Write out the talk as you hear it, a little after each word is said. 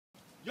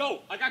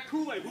Yo, I got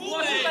Kool-Aid. Who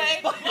wants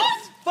it?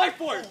 Fight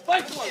for it.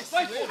 Fight for it.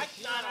 Fight for it.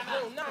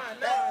 Nah.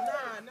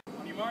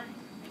 On your mark,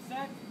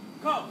 set,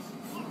 go.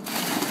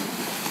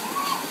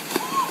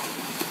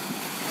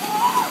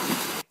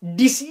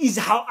 This is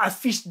how a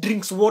fish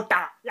drinks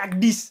water, like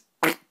this.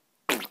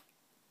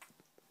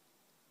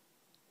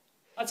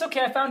 That's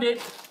okay, I found it.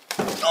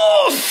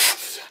 Oh!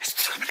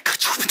 I'm gonna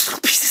cut you up into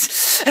little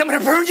pieces. I'm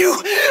gonna burn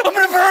you. I'm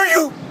gonna burn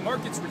you.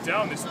 Markets were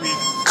down this week.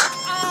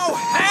 Oh,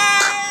 hey!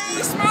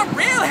 You smell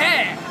real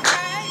hair!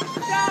 Hey,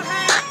 down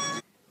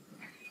hair!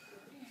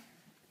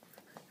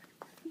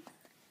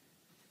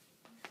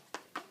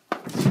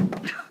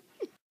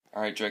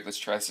 All right, Drake, let's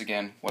try this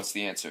again. What's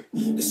the answer?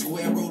 The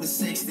square root of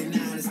 69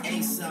 is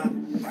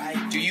 8-something,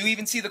 right? Do you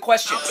even see the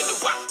question?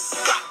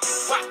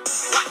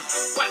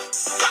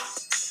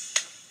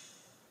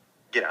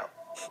 Get out.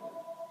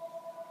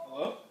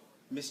 Hello?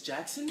 Miss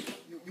Jackson?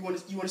 You want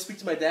to speak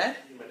to my dad?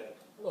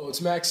 Hello, it's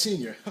Max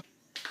Sr.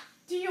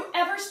 Do you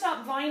ever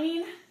stop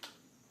whining?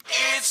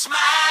 It's my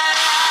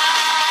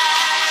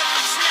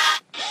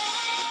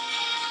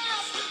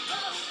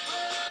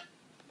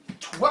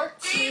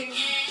Twerking.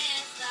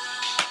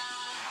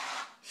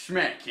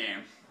 Schmack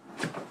Cam.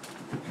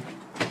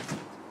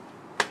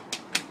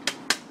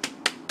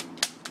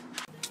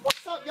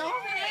 What's up, y'all?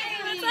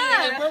 Hey, what's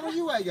Hey, up? where were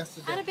you at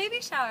yesterday? At a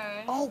baby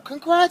shower. Oh,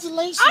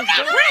 congratulations. I'm not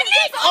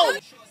pregnant! Oh.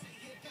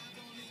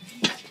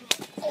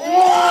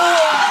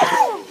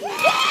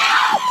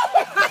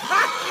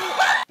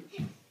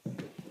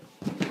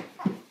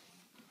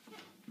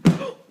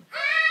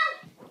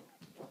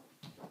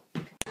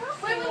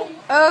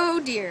 Oh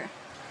dear.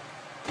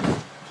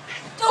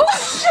 Oh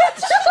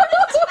shit!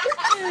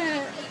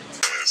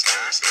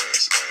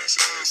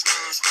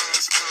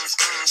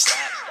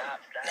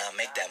 Now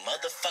make that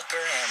motherfucker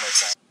hammer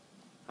time.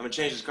 I'm gonna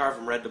change this car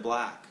from red to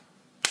black.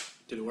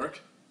 Did it work?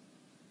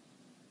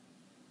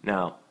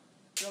 No.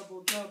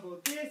 Double, double,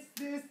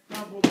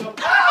 double.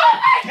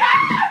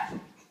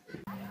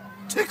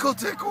 Tickle,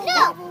 tickle.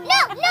 No!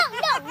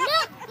 Stop it!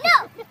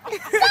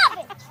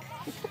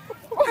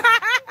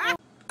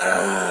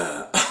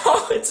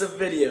 Oh, it's a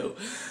video.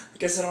 I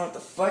guess I don't have to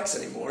flex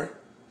anymore.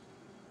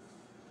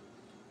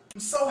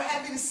 I'm so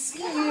happy to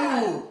see you.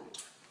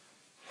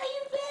 How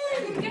you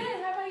been? Good,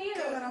 how about you?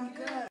 Good, I'm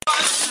good.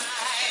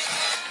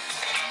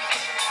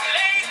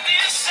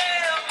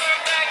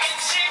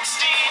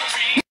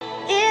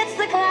 It's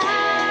the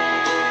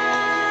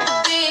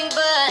cloud. Big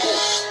butt.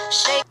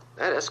 Shake.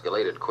 That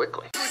escalated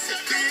quickly.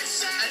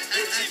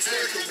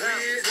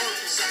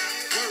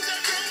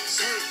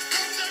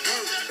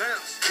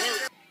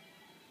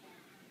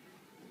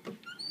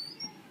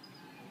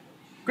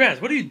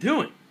 Graz, what are you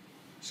doing?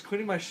 Just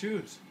cleaning my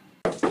shoes.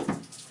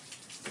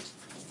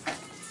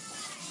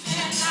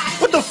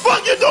 What the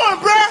fuck you doing,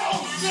 bruh?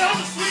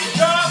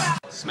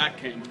 Smack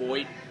Cam,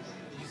 boy.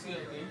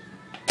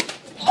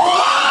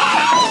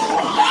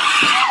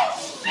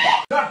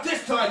 Not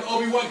this time,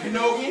 Obi-Wan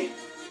Kenobi.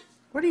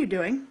 What are you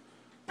doing?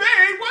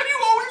 Babe, why do you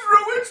always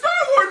ruin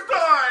Star Wars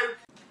time?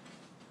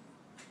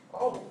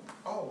 Oh,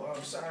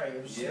 I'm sorry. I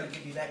was just gonna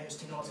give you that. Here's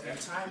 $10 at a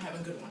time. Have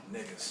a good one.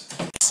 Niggas.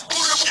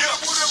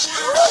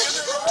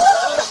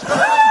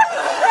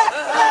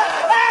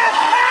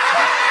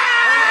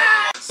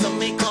 Some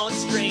may call it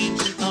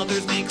strange and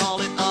others may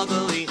call it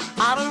ugly.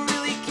 I don't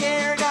really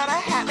care, got a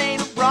hat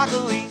made of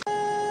broccoli.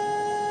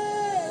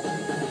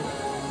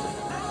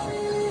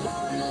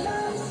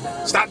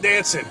 Stop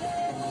dancing.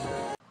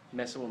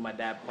 Messing with my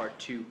dad, part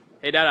 2.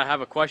 Hey, Dad, I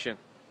have a question.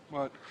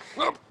 What?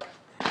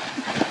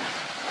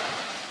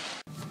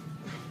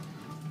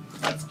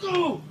 Let's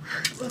go.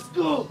 Let's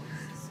go.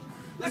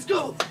 Let's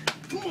go.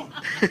 Come on.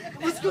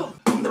 Let's go.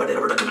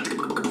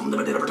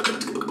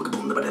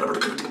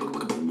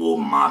 Oh,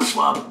 my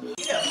swap.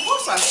 Yeah, of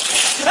course I.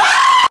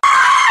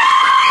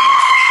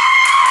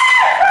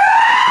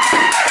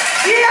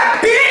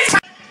 Yeah, bitch.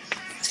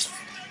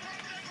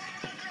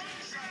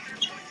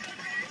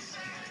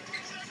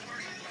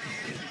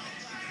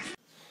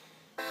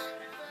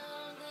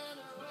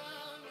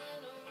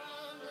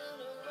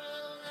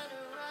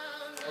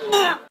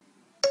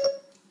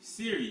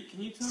 Siri, can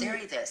you tell me?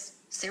 Siri this,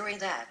 Siri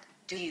that.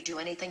 Do you do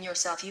anything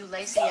yourself, you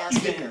lazy ass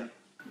nigga?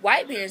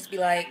 White parents be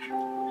like,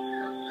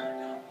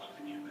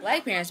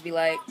 black parents be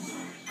like,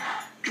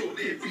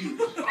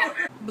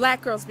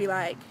 Black girls be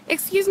like,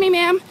 excuse me,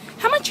 ma'am,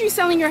 how much are you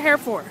selling your hair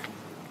for?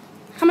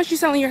 How much are you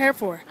selling your hair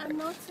for? I'm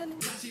not selling.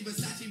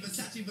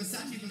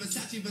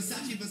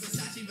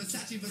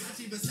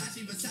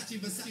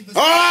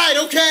 Alright,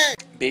 okay.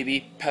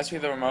 Baby, pass me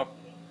the remote.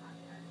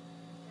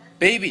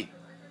 Baby!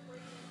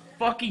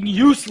 Fucking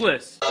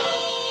useless!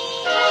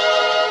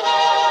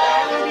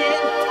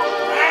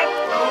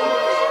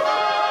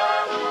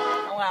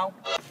 Wow.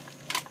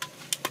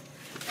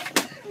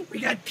 We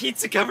got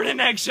pizza covered in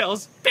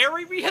eggshells.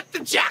 Barry, we hit the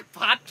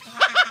jackpot.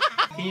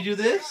 Can you do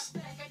this?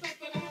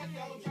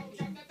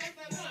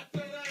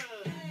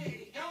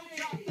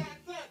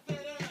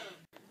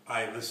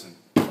 Alright, listen.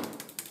 Yo,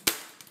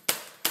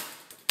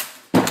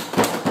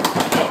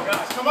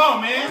 guys, come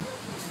on, man.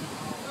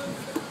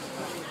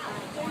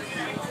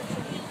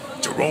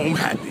 Jerome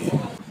Happy.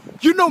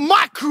 You know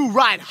my crew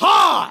ride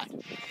hard!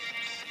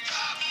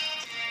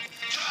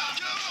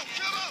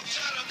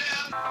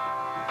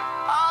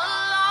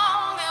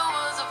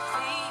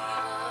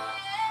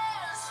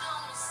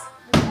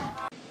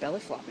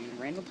 Belly flopping in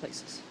random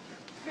places.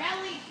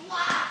 Belly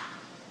flop!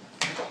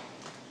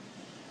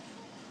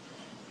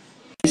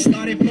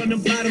 Started from the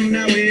bottom,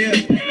 now we're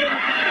here.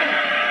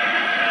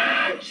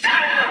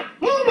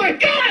 Oh my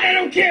god, I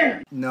don't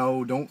care!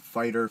 No, don't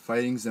fight her.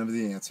 Fighting's never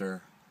the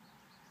answer.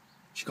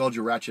 She called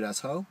you ratchet ass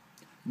hoe.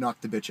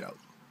 Knock the bitch out.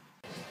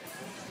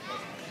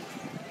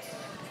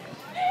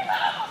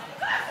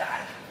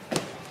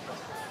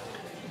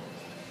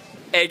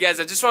 Hey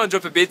guys, I just want to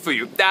drop a beat for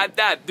you.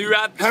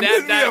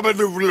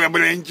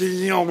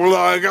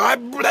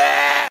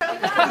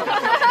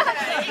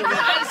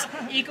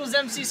 Equals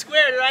MC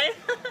squared, right?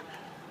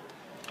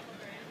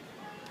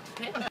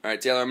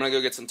 Alright, Taylor, I'm gonna go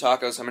get some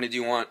tacos. How many do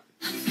you want?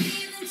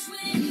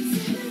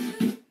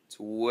 It's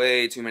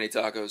way too many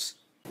tacos.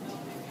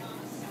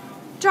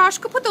 Josh,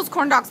 go put those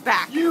corn dogs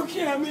back. You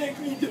can't make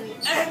me do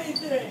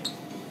anything.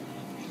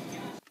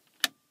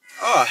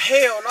 Oh,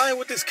 hell, I ain't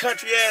with this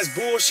country ass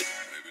bullshit.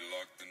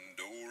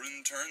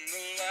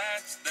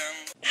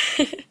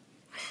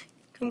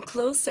 Come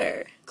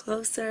closer,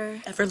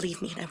 closer. Ever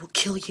leave me and I will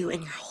kill you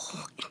and your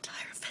whole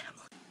entire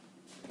family.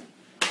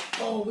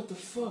 Oh, what the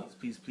fuck?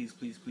 Please, please,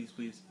 please, please,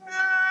 please.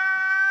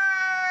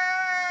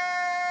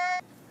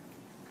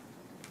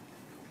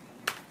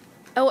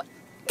 Oh.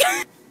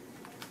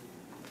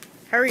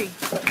 Hurry.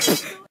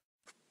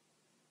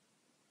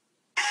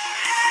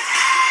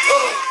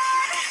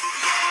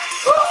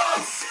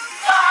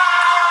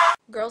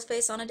 Girl's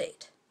face on a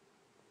date.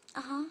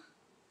 Uh-huh.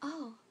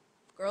 Oh.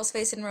 Girl's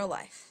face in real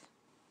life.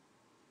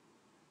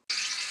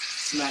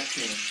 Smack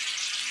him.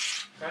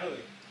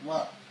 Finally.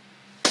 What?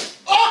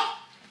 Oh!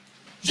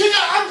 Jigga,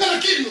 I'm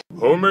gonna kill you!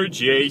 Homer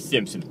J.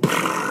 Simpson.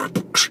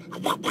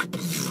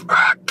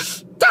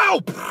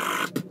 Stop!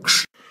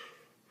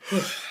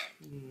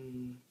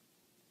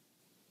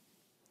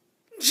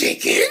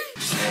 Chicken?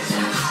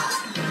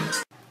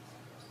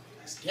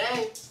 That's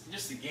game.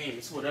 Just a game.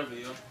 It's whatever,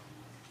 yo.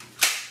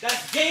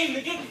 That's game,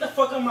 nigga. Get the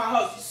fuck out of my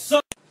house. You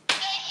suck.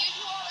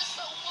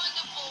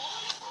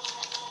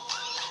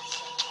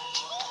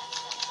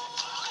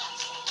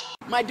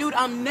 My dude,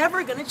 I'm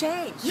never gonna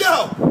change.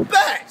 Yo,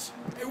 Batch!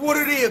 Hey, what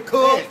it is,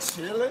 cuz?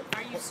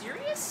 Are you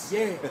serious?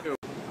 Yeah.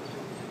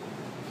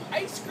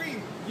 Ice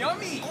cream,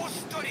 yummy.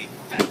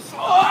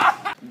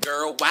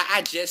 Girl, why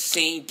I just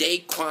seen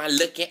Daquan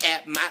looking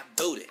at my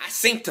booty. I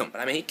synced him, but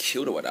I mean, he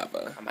cute or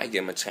whatever. I might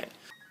give him a chance.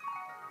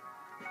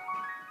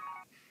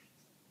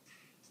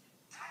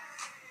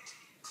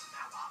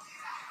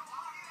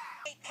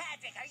 Hey,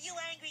 Patrick, are you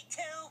angry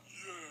too?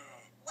 Yeah.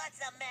 What's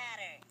the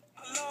matter? I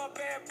love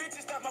bad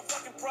bitches, that's my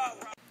fucking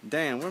problem.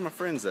 Damn, where my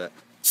friends at?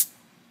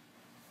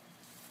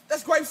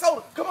 That's grape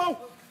soda. Come on.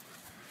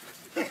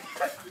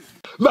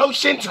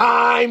 Lotion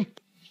time.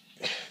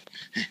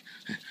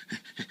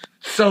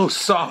 So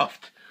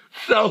soft.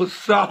 So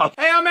soft.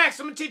 Hey, I'm Max.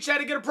 I'm gonna teach you how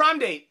to get a prom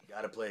date.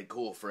 Gotta play it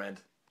cool, friend.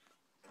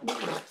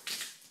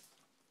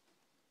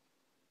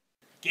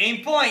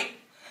 Game point.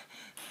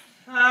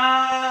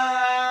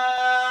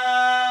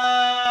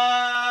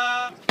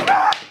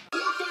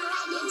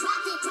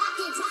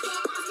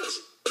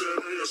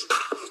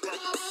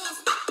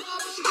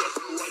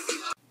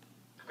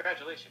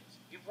 Congratulations,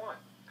 you've won.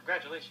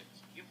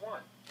 Congratulations, you've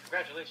won.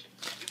 Congratulations,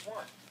 you've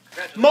won.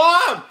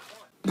 Mom!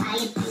 Buy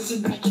it, use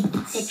it, break it,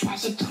 fix it,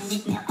 trash it, change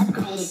it, mail,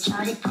 upgrade it,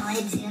 chart it, point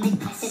it, zoom it,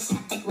 press it,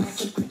 snap it,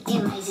 work it, quick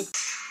erase it.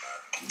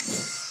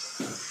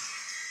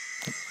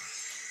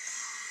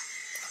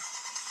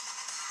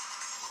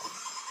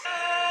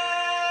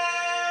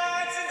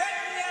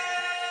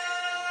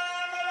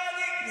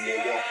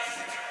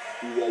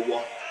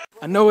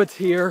 I know it's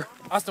here.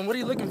 Austin, what are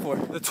you looking for?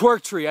 The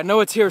twerk tree. I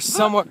know it's here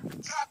somewhere.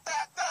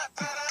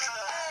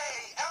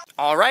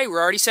 All right, we're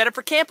already set up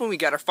for camping. We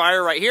got our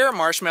fire right here.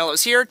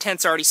 Marshmallows here.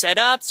 Tent's already set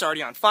up. It's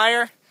already on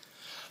fire.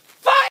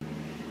 Fire!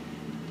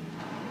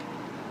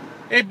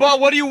 Hey, Bob,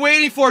 what are you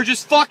waiting for?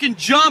 Just fucking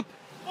jump.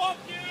 Fuck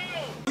you!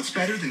 What's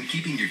better than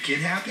keeping your kid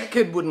happy? That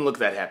kid wouldn't look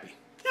that happy.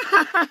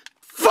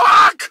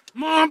 Fuck!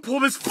 Mom,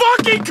 pull this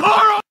fucking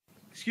car off!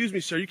 Excuse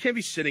me, sir. You can't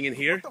be sitting in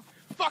here. What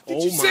the fuck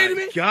did you say to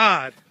me? Oh my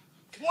God.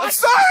 What? I'm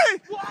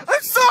sorry! What?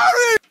 I'm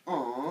sorry!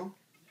 Aww.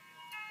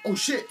 Oh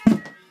shit.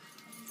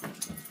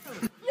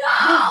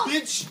 No!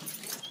 Bitch!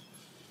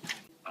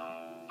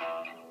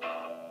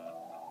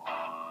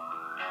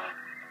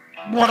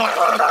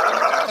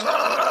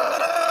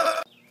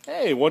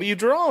 Hey, what are you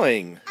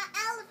drawing? An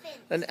elephant.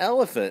 An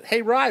elephant.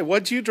 Hey, Rye,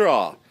 what'd you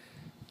draw?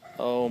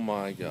 Oh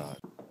my God.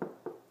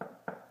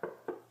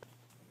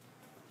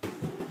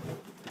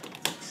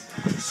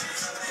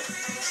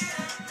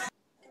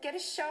 Get a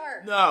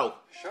shark. No.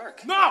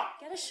 Shark. No!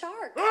 Get a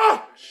shark.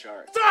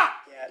 Shark. Stop!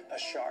 Get a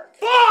shark.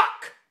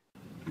 Fuck!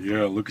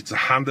 Yeah, look, it's a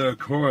Honda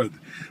Accord.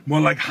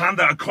 More like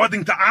Honda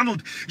according to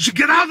Arnold. You should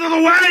get out of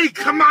the way!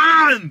 Come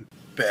on!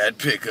 Bad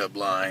pickup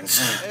lines.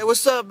 Hey,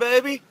 what's up,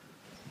 baby?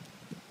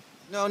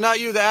 No, not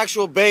you, the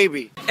actual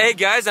baby. Hey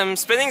guys, I'm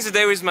spending the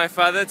day with my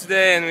father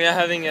today and we are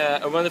having a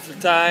wonderful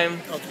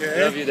time.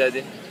 Okay. Love you,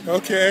 Daddy.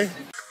 Okay.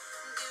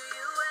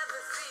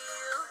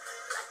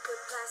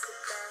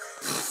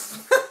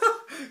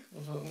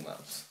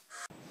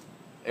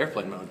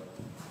 Airplane mode.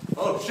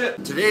 Oh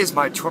shit. Today is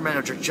my tour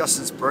manager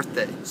Justin's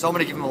birthday, so I'm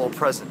gonna give him a little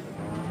present.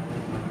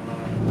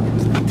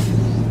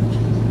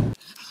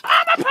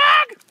 I'm a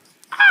pug!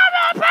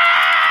 I'm a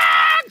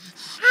pug!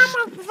 I'm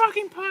a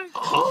fucking pug!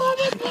 I'm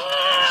a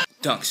pug!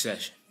 Dunk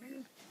session.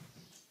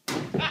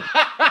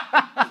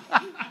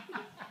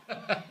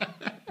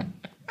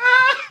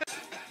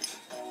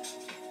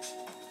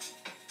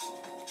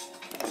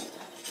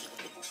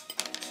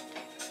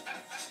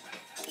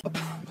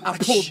 I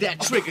pulled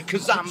that trigger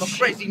cause I'm a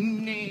crazy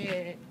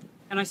nigga.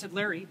 And I said,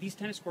 Larry, these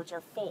tennis courts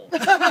are full.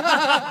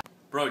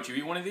 Bro, did you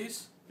eat one of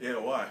these? Yeah,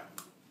 why?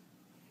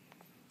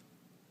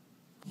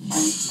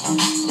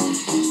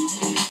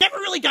 Never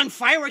really done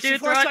fireworks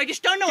before, so I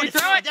just don't know what to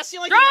throw it. That's the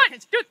only Throw thing I it. can...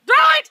 Dude,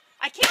 throw it!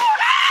 I can't.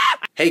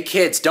 Hey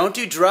kids, don't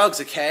do drugs,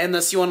 okay?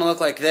 Unless you want to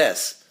look like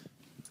this.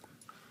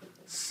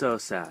 So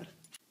sad.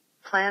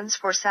 Plans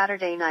for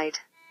Saturday night.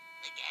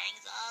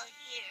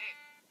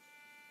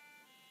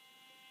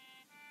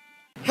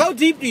 How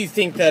deep do you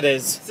think that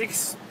is?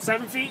 6,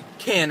 7 feet?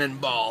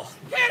 Cannonball.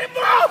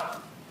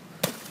 Cannonball!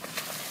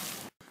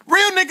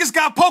 Real niggas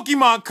got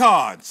Pokemon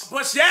cards.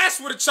 Plus, your ass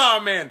with a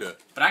Charmander.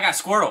 But I got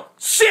Squirtle.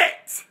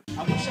 Shit!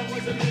 I wish I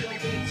was a little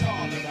bit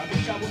taller. I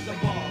wish I was a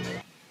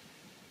baller.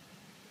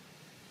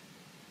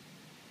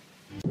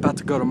 About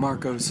to go to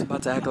Marco's.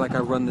 About to act like I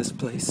run this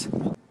place.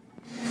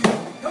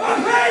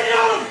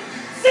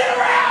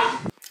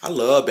 I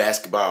love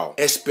basketball,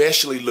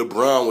 especially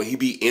LeBron when he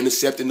be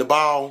intercepting the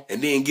ball and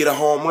then get a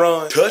home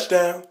run.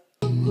 Touchdown.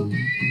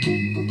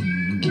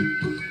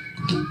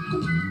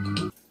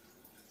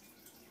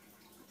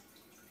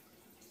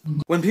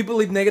 When people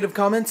leave negative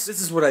comments, this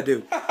is what I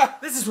do.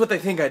 This is what they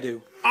think I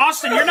do.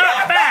 Austin, you're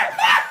not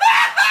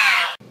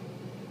fat!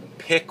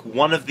 Pick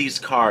one of these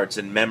cards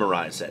and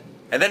memorize it.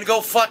 And then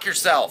go fuck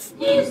yourself.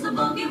 Here's the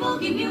boogie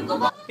woogie bugle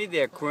ball. Hey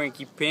there,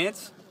 cranky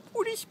pants.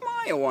 Put a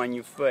smile on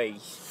your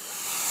face.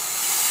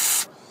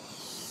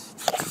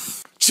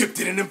 Chip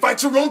didn't invite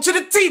Jerome to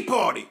the tea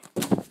party.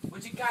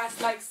 Would you guys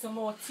like some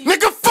more tea?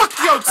 Nigga, fuck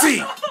your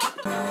tea!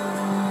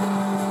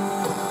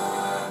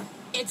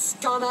 It's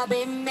gonna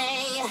be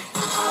me.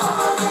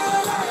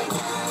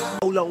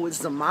 YOLO is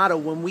the motto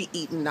when we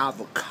eatin'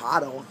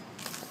 avocado.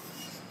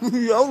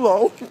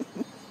 YOLO.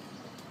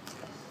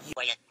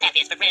 F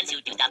is for friends who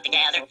do stuff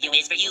together. U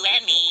is for you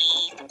and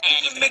me. And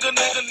it's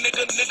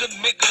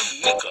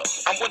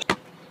Nigga. I'm one.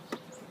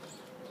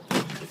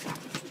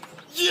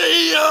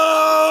 Yeah!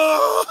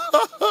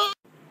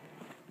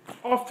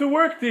 Off to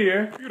work,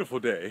 dear. Beautiful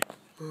day.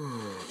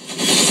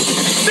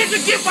 Nigga,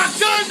 get my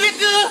gun,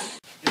 nigga!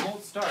 It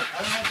won't start. I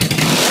don't have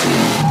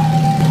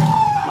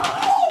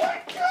Oh my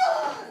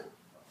god!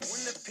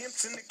 When the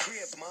pimp's in the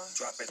crib, man,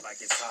 drop it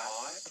like it's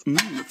hot.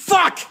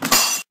 Fuck!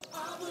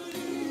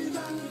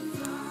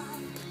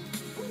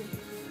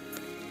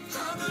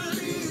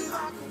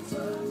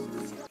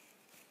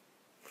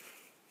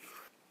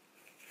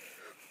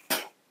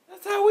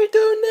 That's how we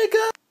do,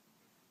 nigga.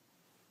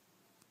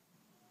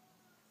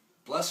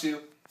 Bless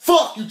you.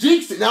 Fuck, you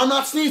jinxed it. Now I'm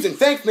not sneezing.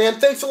 Thanks, man.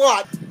 Thanks a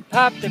lot.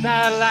 Pop the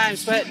bottle, I'm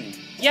sweating.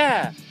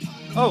 Yeah.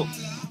 Oh.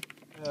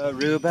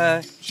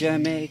 Aruba,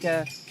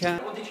 Jamaica,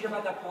 Well, did you hear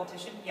about that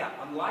politician? Yeah,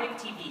 on live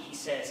TV he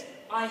says,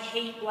 I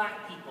hate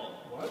black people.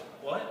 What?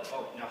 What?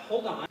 Oh, now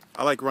hold on.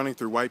 I like running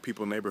through white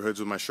people neighborhoods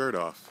with my shirt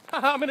off.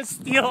 I'm gonna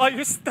steal all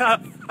your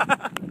stuff.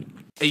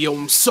 Hey, yo,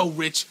 I'm so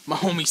rich, my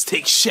homies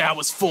take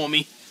showers for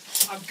me.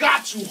 I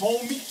got you,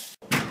 homie.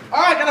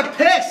 Alright, gotta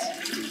piss.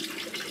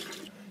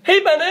 Hey,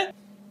 Bennett.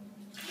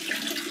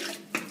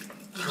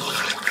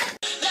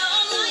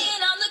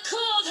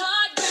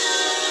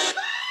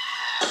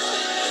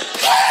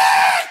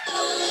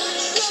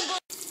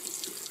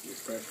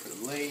 Fresh for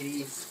the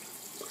ladies.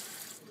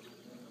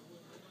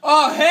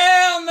 Oh,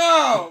 hell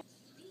no!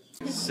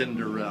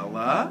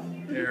 Cinderella,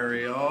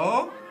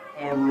 Ariel,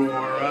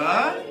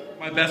 Aurora,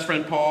 my best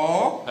friend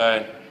Paul.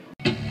 Hi.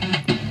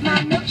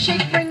 My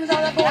milkshake brings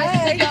all the boys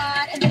to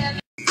God and then...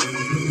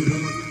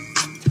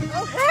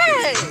 Oh,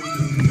 hey!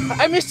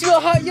 I missed you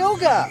at hot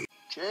yoga.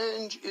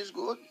 Change is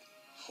good.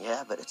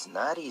 Yeah, but it's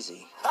not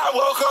easy. I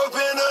woke up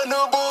in a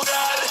new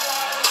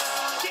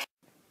Bugatti.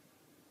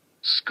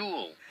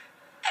 School.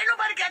 Ain't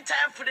nobody got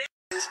time for this.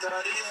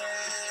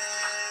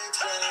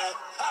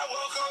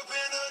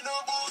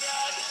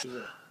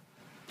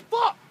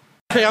 Fuck!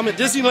 Hey, I'm at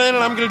Disneyland and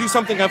I'm gonna do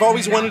something I've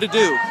always wanted to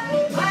do.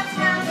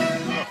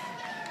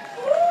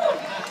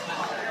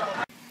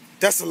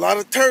 That's a lot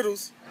of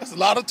turtles. That's a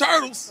lot of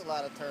turtles. That's a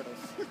lot of turtles.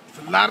 That's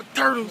a lot of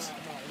turtles.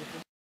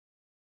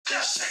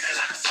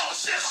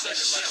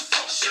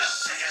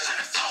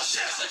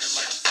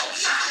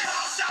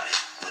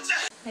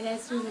 My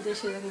dad's doing the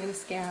dishes. I'm gonna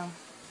scare him.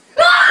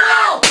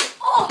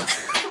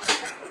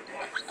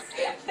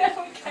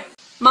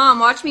 Mom,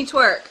 watch me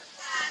twerk.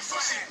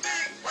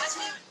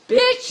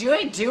 Bitch, you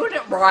ain't doing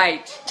it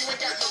right.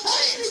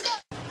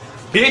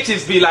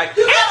 bitches be like,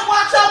 You better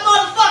watch your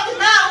motherfucking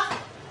mouth.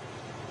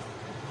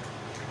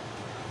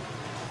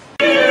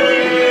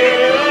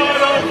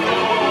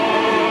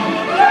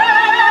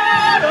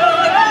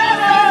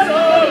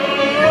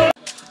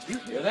 you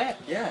hear that?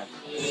 Yeah.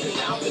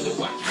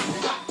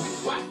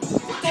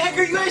 What the heck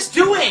are you guys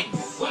doing?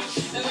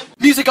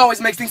 Music always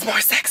makes things more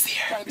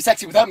sexier. Trying to be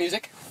sexy without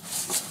music.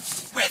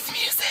 With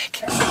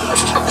music.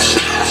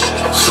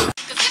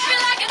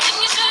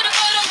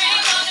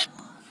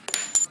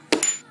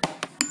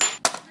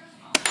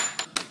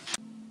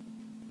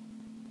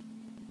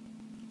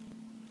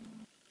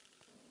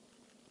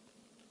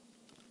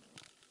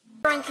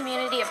 Growing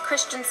community of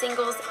Christian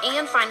singles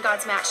and find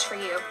God's match for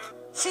you.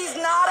 She's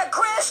not a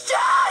Christian!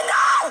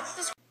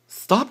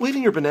 Stop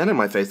leaving your banana in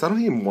my face. I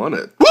don't even want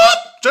it. Whoop!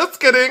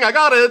 Just kidding. I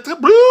got it.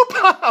 Bloop!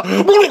 Ha!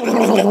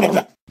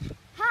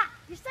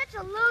 You're such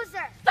a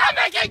loser! Stop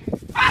making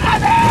fun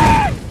of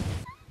me!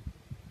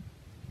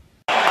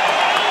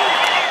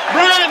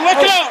 Brian,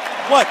 look out!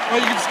 What? Oh,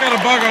 you just got a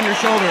bug on your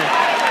shoulder.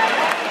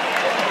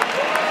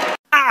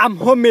 I'm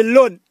home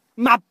alone.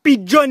 My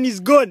pigeon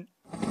is gone.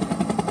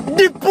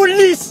 The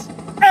police!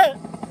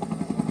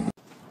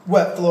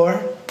 Wet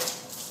floor.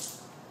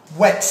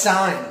 Wet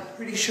sign.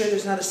 Pretty sure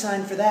there's not a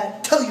sign for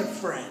that. Tell your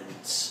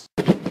friends.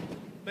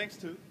 Thanks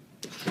to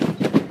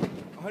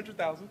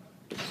 100,000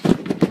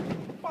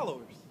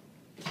 followers.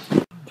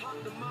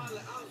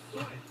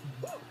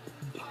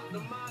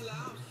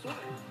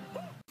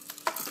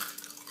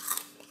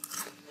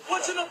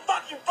 What's in the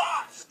fucking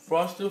box?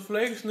 Frosted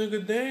Flakes,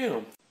 nigga,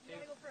 damn.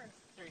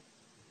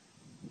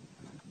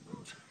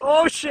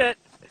 Oh shit!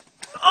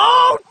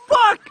 Oh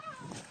fuck!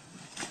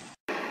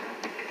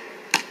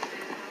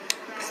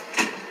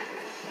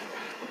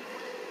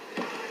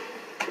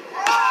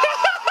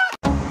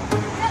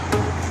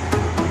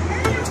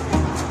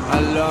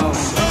 Hello.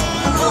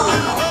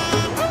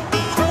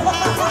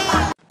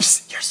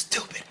 Psst, you're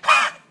stupid.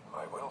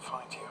 I will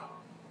find you,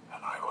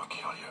 and I will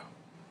kill you.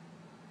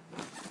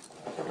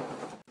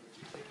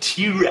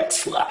 T-Rex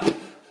slap.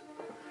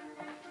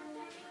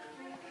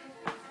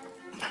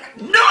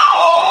 No!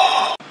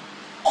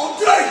 All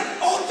day!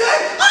 All day!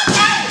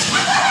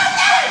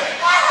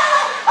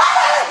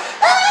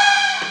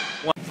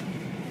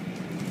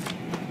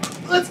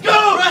 Let's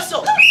go!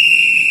 Wrestle!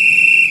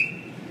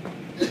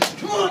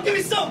 Come on, give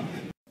me some!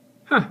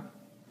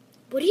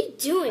 What are you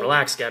doing?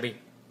 Relax, Gabby. You're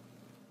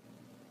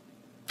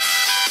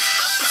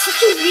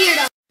such a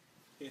weirdo.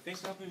 Hey,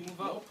 thanks for helping me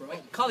move out, bro.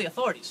 Call the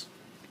authorities.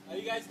 How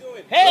you guys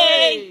doing?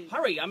 Hey!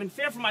 Hurry, I'm in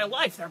fear for my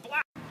life. They're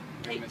black.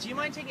 Hey, do you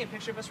mind taking a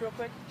picture of us real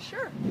quick?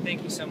 Sure.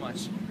 Thank you so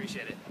much.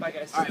 Appreciate it. Bye,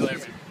 guys. All right, later,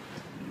 man.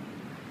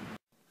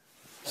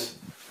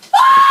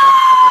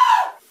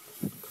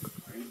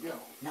 There you go.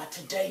 Not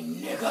today,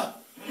 nigga.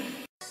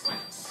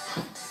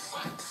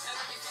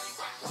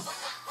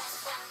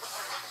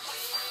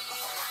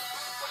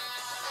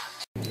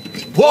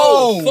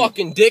 Whoa!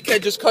 Fucking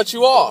dickhead just cut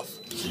you off.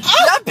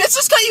 That bitch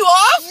just cut you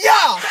off?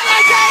 Yeah!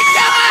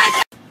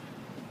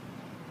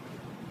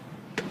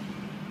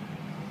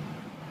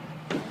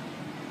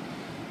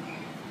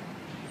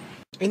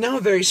 And now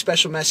a very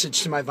special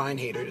message to my Vine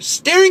haters.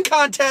 Staring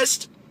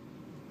contest!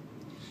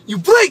 You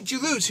blink, you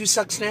lose. Who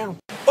sucks now?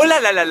 Oh la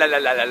la la la la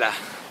la la la.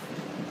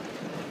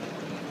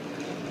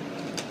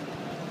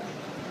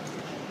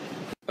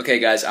 Okay,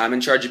 guys, I'm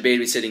in charge of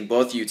babysitting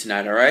both of you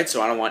tonight, alright?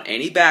 So I don't want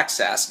any back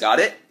sass. Got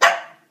it?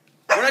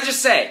 What did I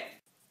just say?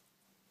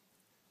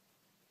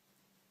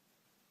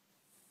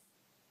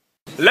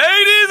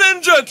 Ladies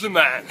and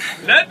gentlemen,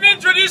 let me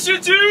introduce you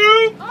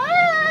to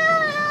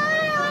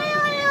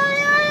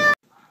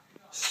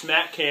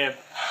Smack Cam.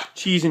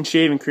 Cheese and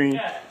shaving cream.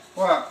 Yeah.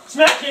 What?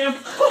 Smack Cam.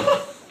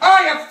 Oh,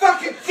 you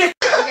fucking dick!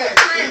 Okay,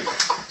 3,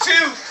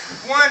 2,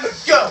 1,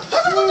 go!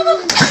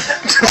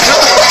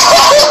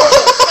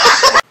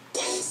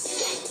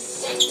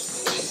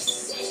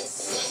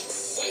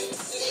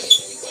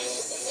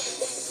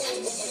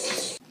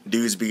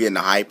 Dudes be getting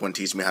the hype when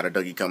Teach Me How to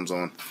Dougie comes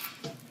on.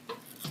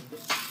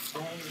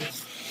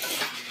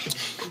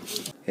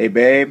 Hey,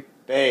 babe.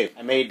 Babe,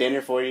 I made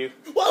dinner for you.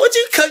 Why would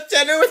you cook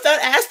dinner without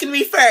asking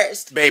me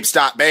first? Babe,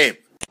 stop, babe.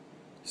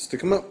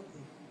 Stick 'em up.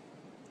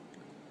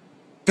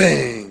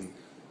 Bang!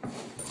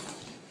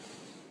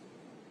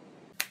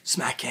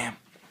 Smack Cam.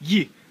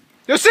 Yeah.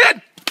 Yo,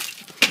 Sid!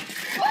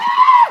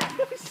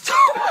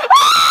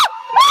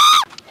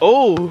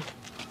 Oh.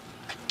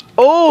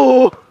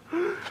 Oh.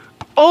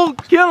 Oh,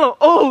 kill him.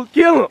 Oh,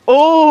 kill him.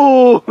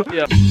 Oh.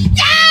 Yeah.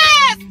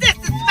 Yes! This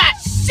is my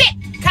shit!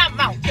 Come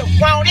on, you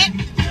want it?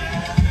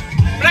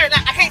 Blur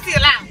that, I can't see the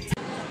lines.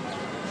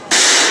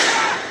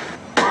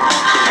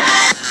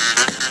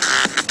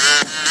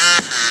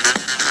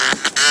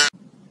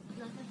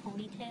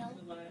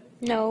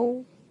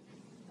 No.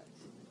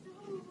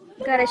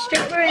 Got a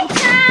stripper in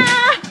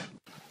town.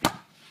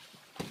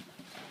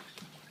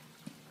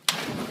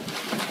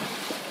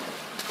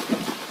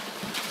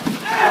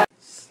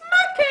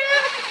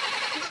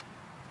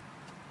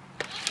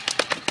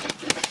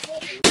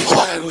 Oh,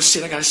 I gotta go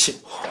shit. I gotta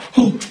shit.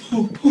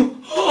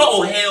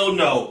 Oh, hell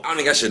no. I don't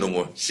think I shit no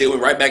more. Shit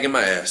went right back in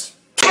my ass.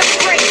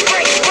 break,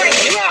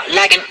 drop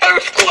like an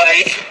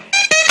earthquake.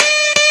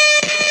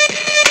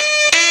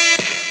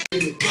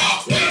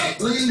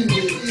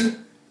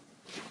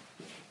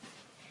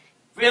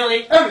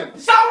 Really?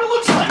 That's not what it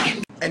looks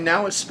like. And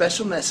now a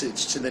special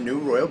message to the new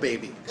royal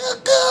baby.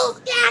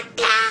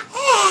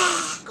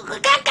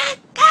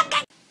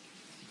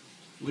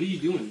 What are you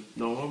doing?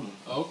 No, I'm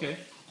oh, okay.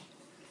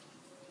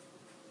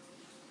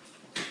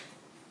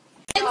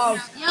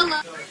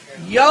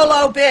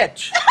 YOLO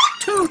bitch.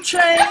 2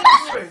 Chainz.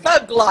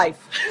 Thug life.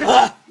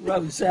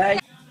 Rose. Hey,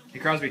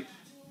 Crosby.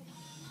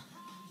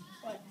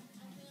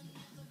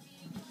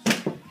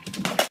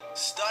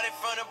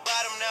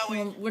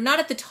 Well, we're not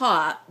at the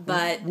top,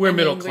 but We're I mean,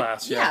 middle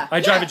class, yeah. yeah.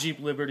 I drive a Jeep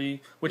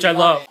Liberty, which I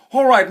love.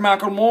 All right,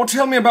 Macklemore,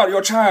 tell me about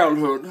your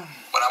childhood. When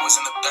I was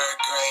in the 3rd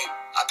grade,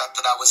 I thought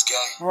that I was gay.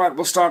 All right,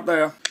 we'll start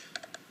there.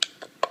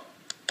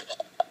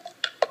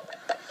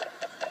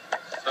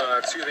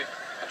 Excuse me.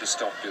 Just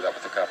don't do that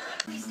with the cup.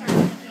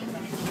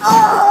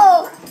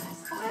 Oh!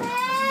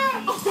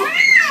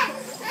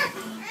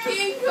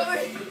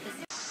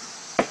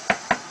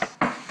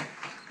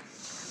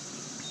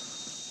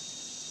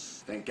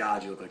 Thank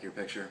God you look like your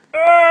picture.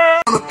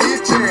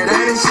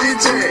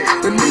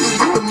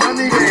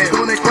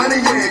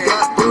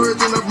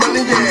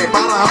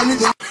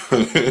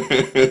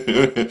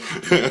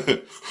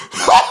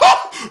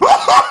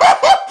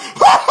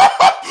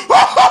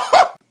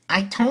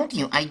 I told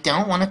you I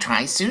don't want to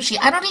try sushi.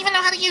 I don't even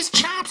know how to use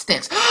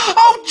chopsticks.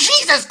 Oh,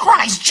 Jesus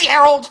Christ,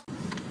 Gerald!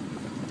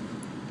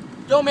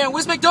 Yo, man,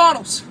 where's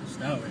McDonald's?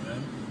 Stop it,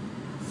 man.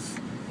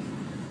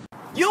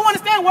 You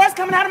understand words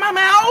coming out of my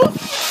mouth?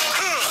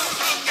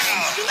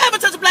 You never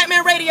touch a black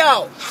man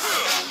radio.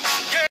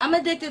 I'm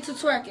addicted to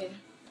twerking.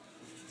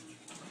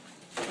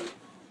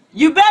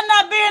 You better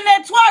not be in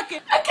there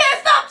twerking. I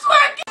can't stop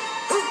twerking.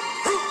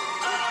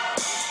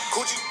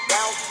 Coochie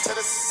down to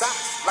the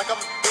socks like I'm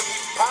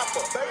Biggie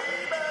Papa.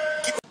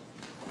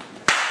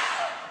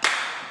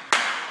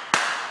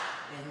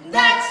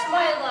 That's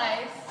my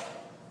life.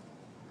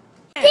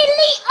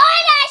 Delete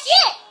all that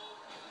shit!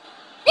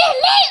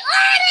 Delete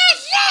all that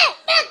shit!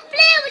 Not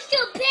playing with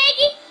you,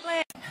 piggy!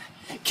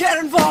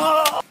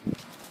 Cannonball!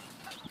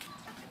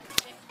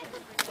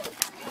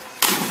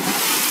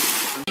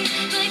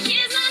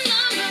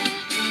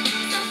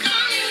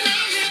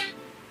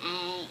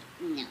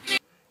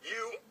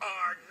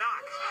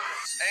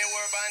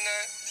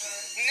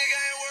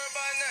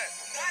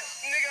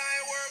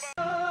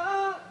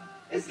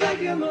 It's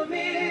like you're my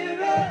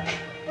mirror.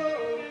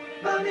 Oh,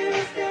 my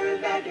mirror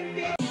staring back at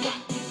me.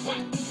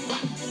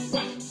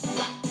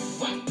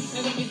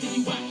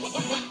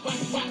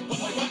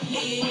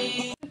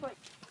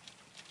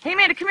 Hey,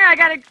 Amanda, come here. I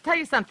gotta tell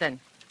you something.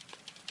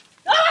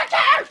 Oh, I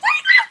can't!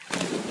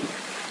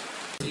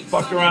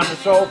 Fucked around the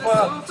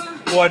sofa?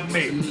 Wasn't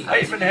me. I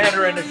even had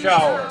her in the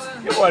shower.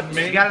 It wasn't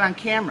me. You got it on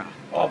camera.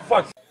 Oh,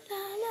 fuck.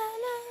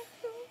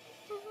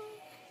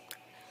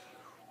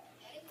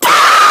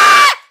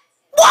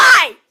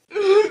 Why?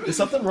 Is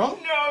something wrong?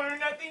 No,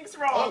 nothing's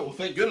wrong. Oh, well,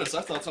 thank goodness.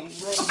 I thought something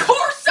was wrong. Of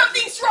course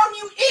something's wrong,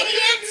 you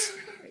idiot!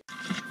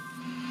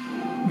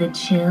 The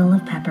chill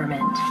of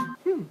peppermint.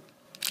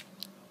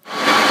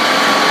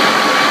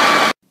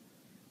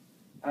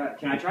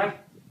 Can I try?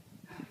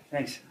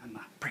 Thanks. I'm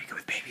pretty good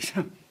with babies.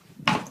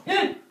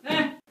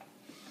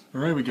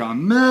 All right, we got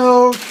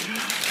milk.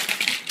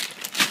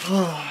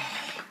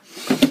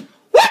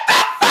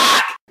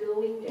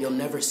 You'll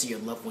never see your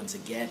loved ones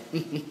again.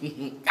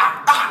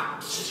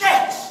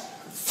 Shit!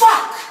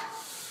 Fuck!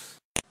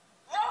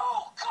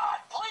 No! God,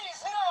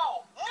 please,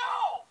 no!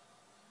 No!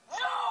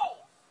 No!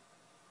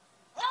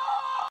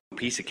 No!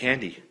 Piece of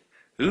candy.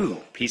 Ooh,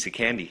 piece of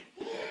candy.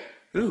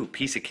 Ooh,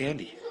 piece of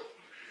candy.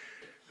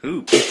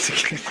 Ooh, piece of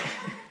candy.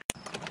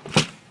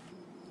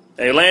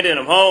 Hey, Landon,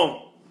 I'm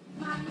home.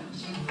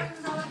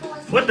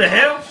 What the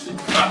hell?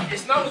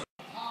 It's not.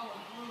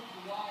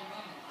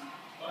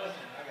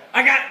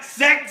 I got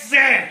sexy.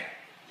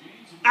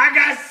 I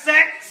got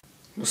sex.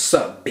 What's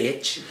up,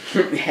 bitch?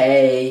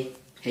 Hey.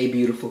 Hey,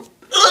 beautiful.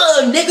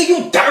 Ugh, nigga,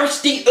 you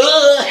thirsty?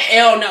 Ugh,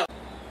 hell no.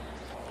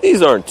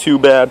 These aren't too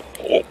bad.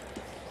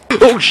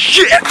 Oh,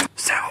 shit!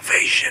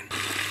 Salvation.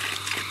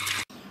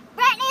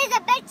 Brittany's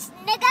a bitch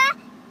nigga,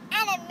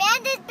 and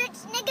Amanda's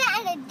bitch nigga,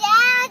 and her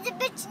dad's a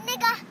bitch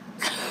nigga.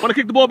 Want to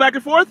kick the ball back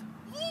and forth?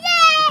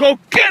 Yeah! Go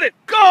get it!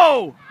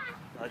 Go!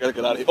 I gotta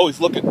get out of here. Oh, he's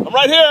looking. I'm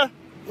right here.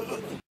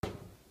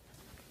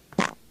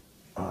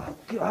 Oh,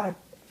 God.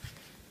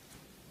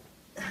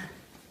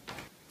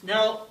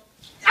 No.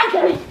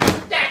 Okay.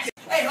 That's it.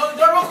 Hey, hold the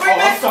door real quick,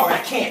 man. I'm sorry, I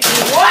can't.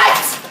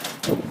 What?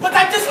 But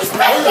that's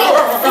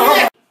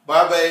disrespectful.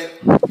 Bye, babe.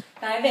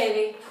 Bye,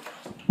 baby.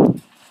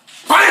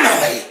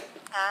 Finally!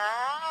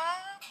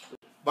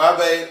 Bye,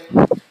 babe.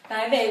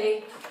 Bye,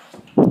 baby.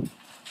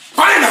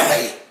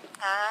 Finally!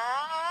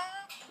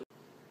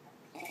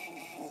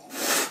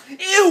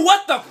 Ew,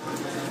 what the?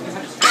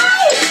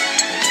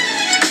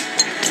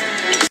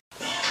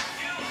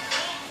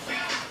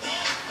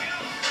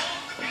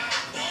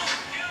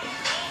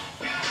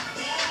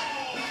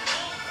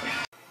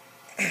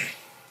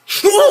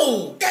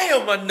 Ooh, damn!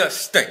 Damn, my nuts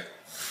stink.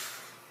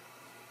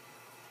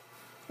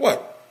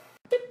 What?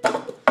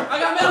 I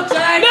got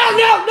milkshake.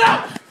 No!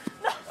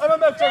 I'm a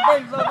milkshake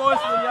brings the boys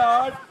to the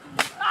yard.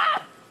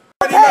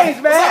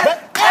 Hey, man.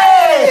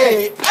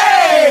 Hey!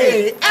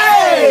 Hey!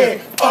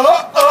 Hey!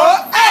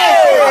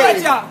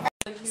 Hey!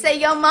 Say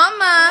yo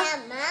mama. Yeah,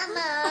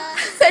 mama.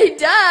 Say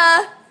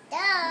duh.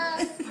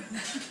 Duh.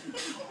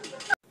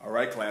 All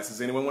right, class. Does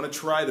anyone want to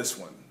try this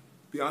one?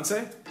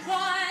 Beyonce?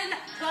 1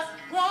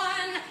 +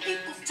 1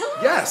 = 2.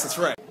 Yes, that's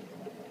right.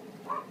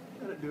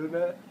 Do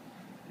that.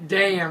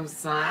 Damn,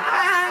 son.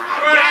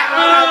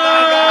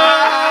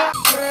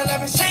 Girl, I've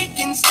been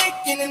shaking,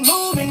 sticking, and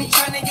moving,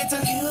 trying to get to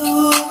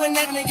you, and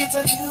I'm gonna get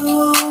to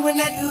you,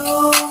 and I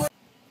do.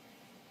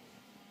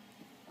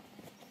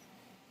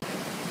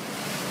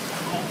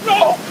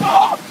 No!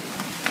 Oh!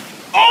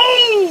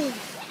 Oh!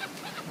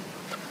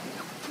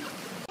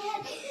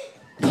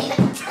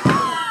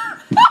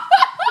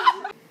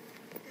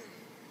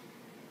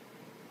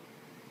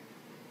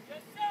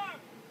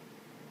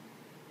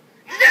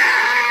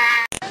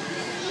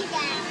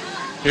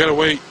 You gotta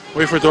wait.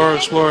 Wait for Dora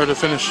Explorer to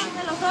finish.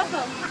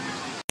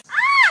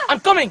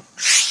 I'm coming!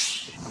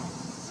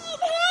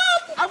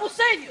 I will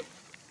save you.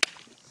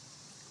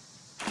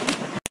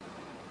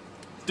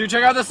 Dude,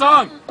 check out this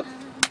song.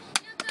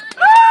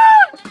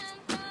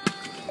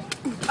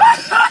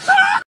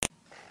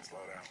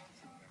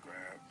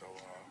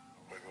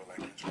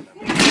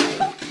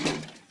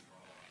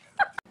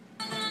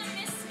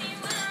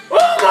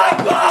 Oh my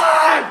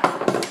god!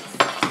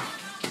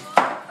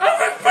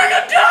 I'm a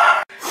freaking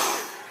dog!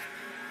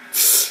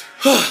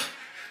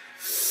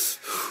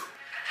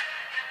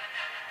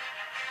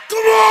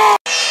 Come on!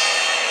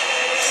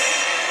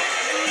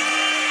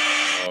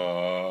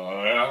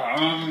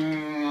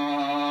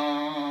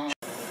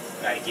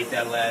 Gotta get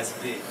that last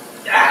bit.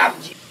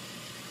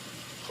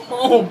 Come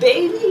on,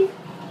 baby.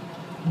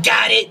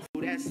 Got it.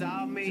 That's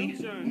all me.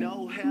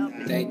 No help.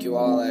 Thank you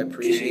all. I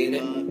appreciate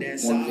it. More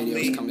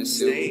videos coming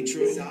soon.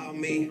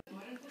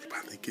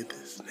 Finally get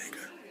this,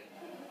 nigga.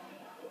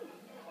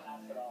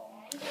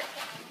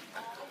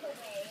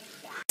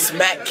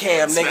 Smack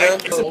cam, nigga.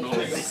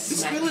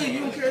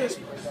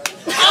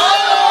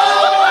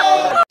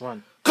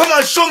 Come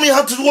on, show me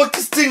how to work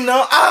this thing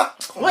now. Ah!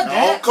 What?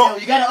 No, come.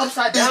 You got it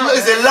upside down.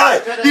 It's a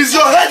lie. He's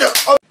your head.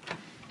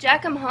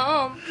 Jack, I'm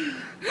home.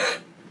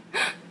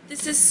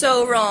 This is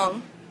so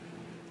wrong.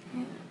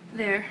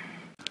 There.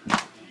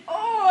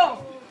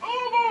 Oh!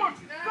 Oh!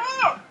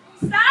 Stop!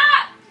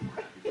 Stop!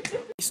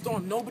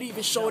 Storm, nobody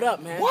even showed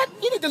up, man. What?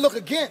 You need to look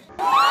again.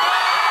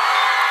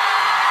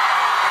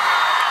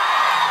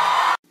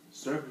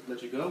 Sir,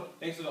 let you go.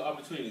 Thanks for the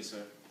opportunity,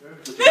 sir. Man,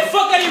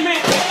 fuck out of here, man. I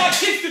got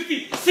kids to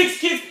feed. 6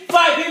 kids,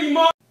 5 baby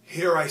mom.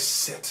 Here I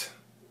sit,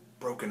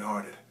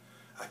 broken-hearted.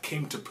 I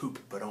came to poop,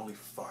 but only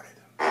farted.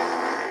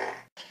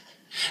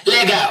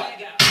 Leg out.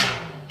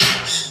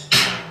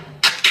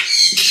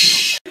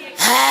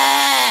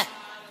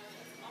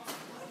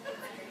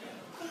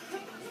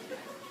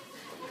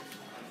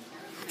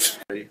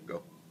 Ready?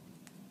 Go.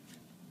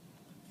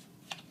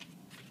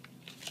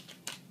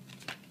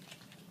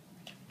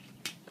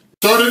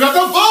 Starting at the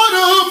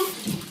bottom.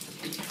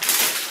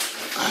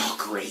 Oh,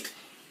 great.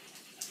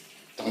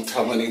 Don't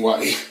tell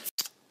anybody.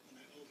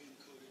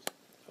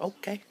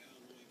 Okay.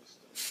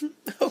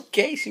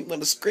 Okay, she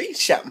want to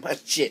screenshot my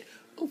shit.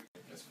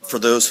 For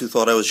those who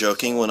thought I was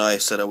joking when I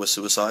said I was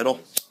suicidal,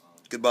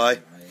 goodbye.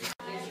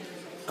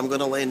 I'm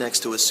gonna lay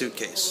next to a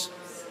suitcase.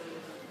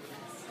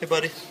 Hey,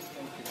 buddy.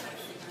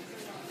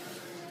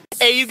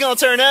 Hey, you gonna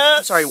turn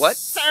up? Sorry, what?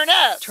 Turn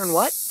up! Turn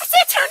what? I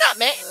said turn up,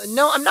 man!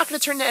 No, I'm not gonna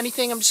turn to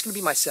anything. I'm just gonna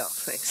be myself.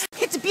 Thanks.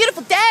 It's a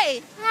beautiful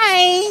day.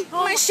 Hi.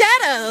 My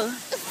shadow.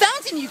 The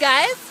fountain, you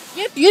guys.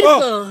 You're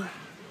beautiful.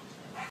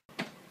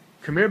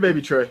 Come here,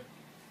 baby Trey.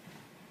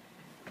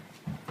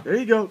 There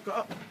you go.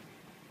 Go.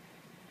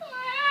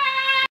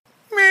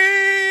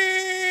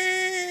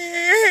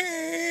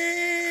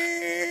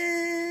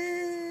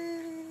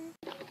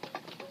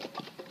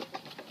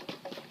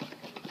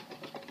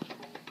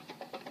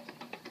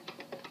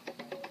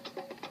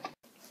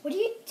 What are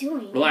you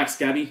doing? Relax,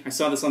 Gabby. I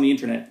saw this on the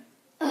internet.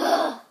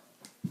 Ugh.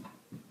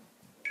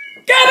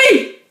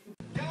 Gabby!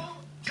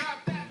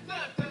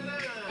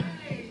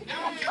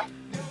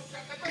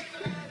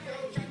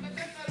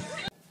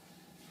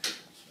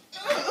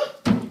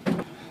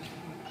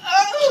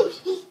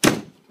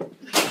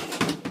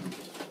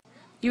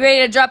 You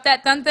ready to drop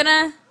that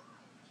tantana?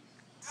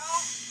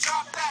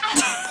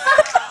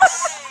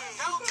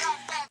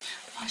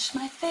 Wash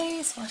my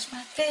face, wash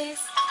my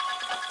face.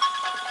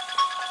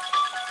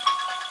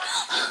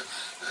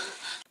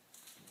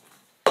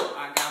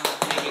 I got my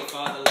ticket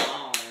for the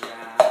long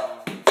round.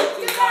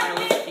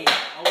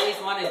 Always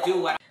want to do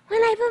what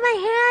When I put my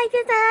hair like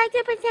this, I like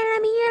to pretend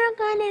I'm a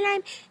unicorn and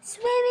I'm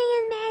swimming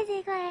in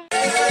magic.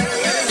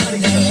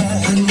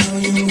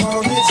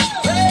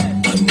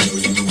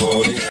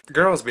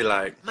 Girls be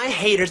like, My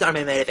haters are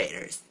my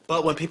motivators.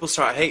 but when people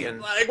start hating,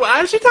 Like,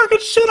 why is she talking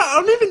shit? I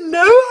don't even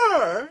know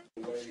her.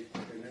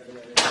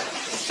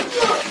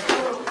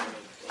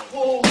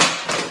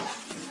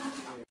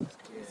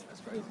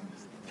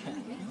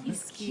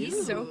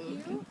 He's so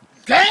cute.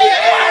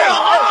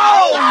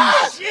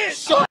 Oh,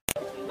 shit!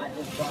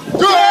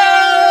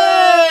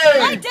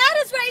 My dad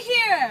is right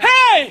here!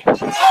 Hey!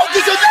 Oh,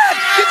 get your dad!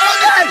 Get your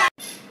dad!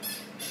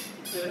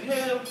 The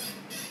hell?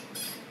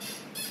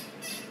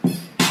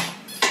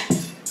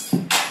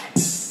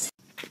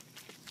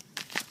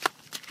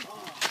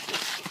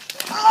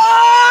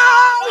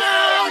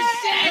 Oh,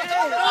 shit!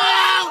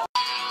 Oh!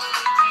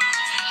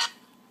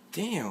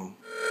 Damn.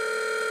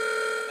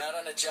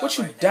 What,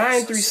 you die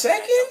in 3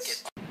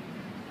 seconds?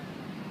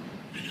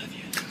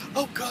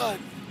 Oh God.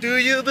 Do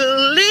you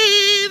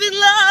believe in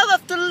love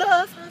after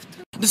love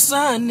after? The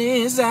sun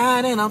is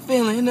out and I'm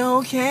feeling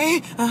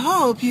okay. I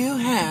hope you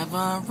have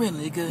a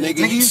really good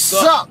Nigga, you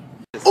suck.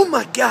 Oh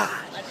my God.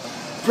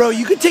 Bro,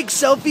 you can take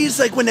selfies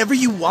like whenever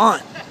you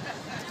want.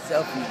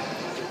 Selfie.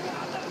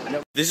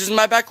 This is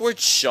my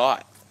backwards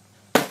shot.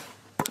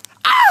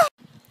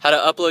 How to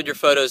upload your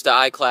photos to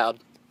iCloud.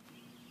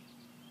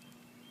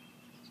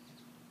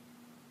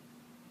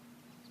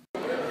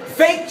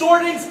 Fake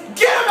Jordans,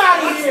 get them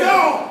out of here!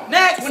 Go.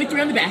 Next!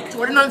 23 on the back,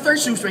 Jordan on the third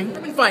shoestring,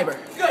 ribbon fiber.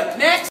 Good,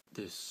 next!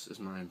 This is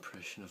my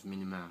impression of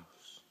Minnie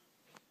Mouse.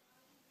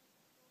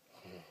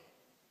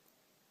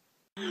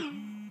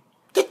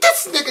 Get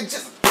this nigga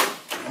just...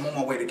 I'm on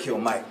my way to kill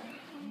Mike.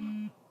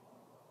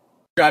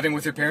 Driving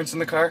with your parents in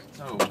the car?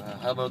 So,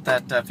 how about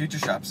that Future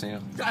Shop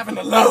sale? Driving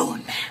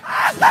alone.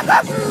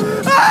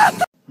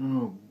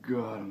 Oh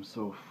God, I'm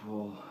so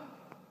full.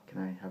 Can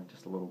I have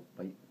just a little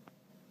bite?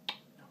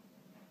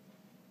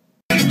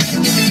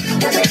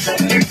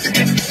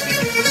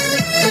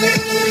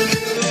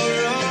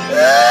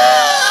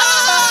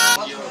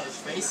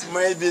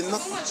 Maybe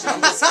not.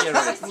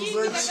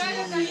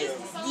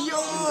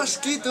 Dios,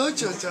 qué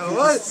tocho,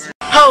 chaval.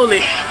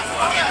 Holy.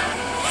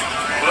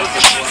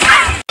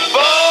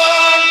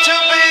 Born to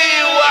be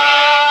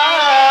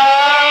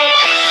wild.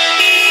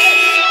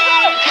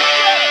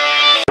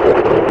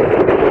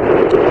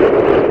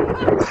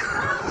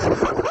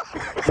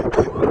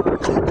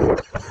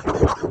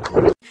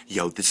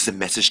 Yo, this is a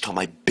message to all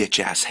my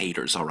bitch-ass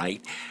haters,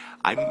 alright?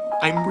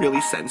 I'm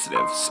really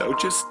sensitive, so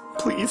just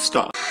please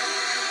stop.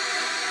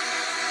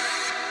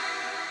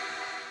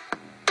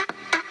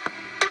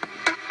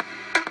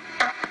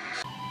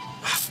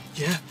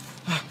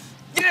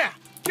 Yeah!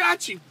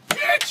 Got you,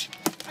 bitch!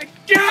 I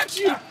got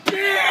you,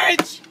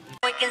 bitch!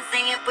 We can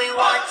sing if we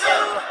want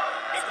to.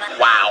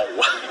 Wow.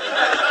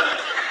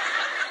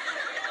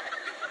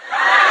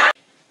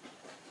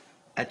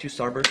 Add 2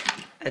 Starburst,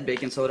 add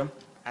baking soda,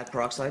 add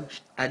peroxide,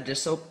 add dish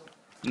soap,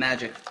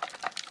 magic.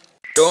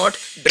 Don't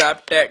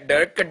drop that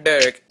dirk.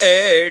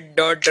 Hey,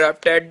 don't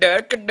drop that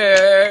dirk.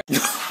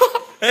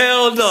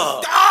 Hell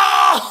no!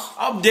 Ah!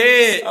 I'm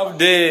dead! I'm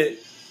dead.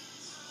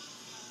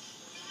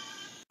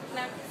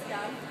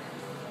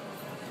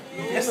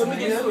 Yes, let me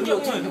get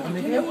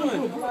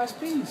one. Last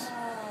piece.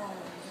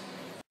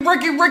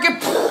 Ricky. Man,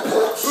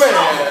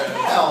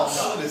 hell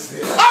no. What is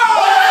this? Oh!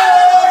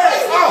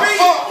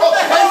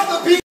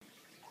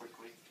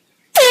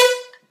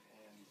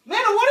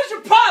 Nana, what is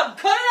your problem?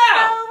 Cut it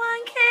out! No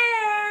one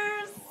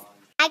cares.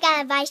 I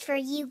got advice for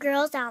you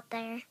girls out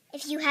there.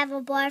 If you have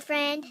a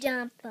boyfriend,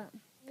 dump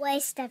him.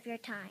 Waste of your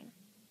time.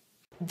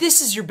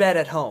 This is your bed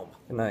at home.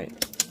 Good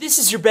night. This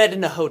is your bed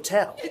in a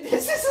hotel.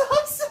 This is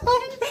awesome.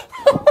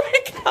 Oh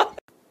my God.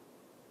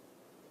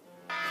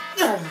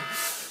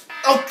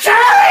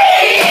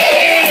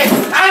 Okay!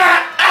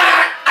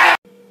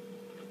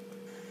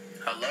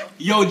 Hello?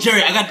 Yo,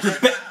 Jerry, I got the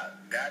best.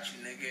 Got you,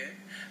 nigga.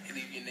 You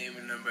leave your name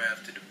and number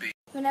after the beat.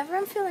 Whenever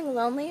I'm feeling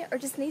lonely or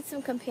just need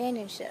some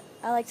companionship,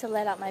 I like to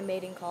let out my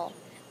mating call.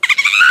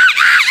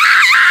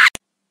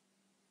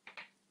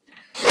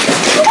 Hey,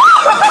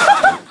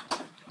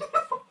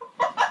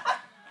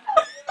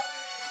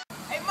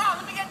 Mom,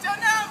 let me get your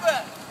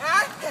number.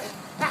 Huh?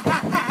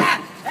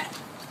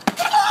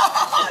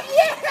 Oh,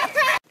 yeah!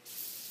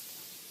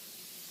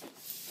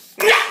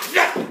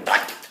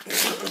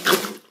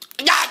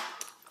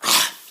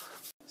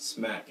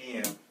 Smack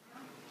him.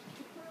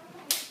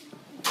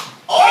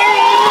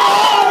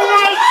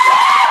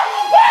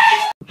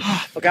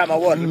 Forgot my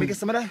water. Let me get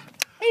some of that.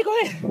 Hey, go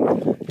ahead.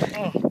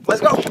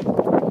 Let's go.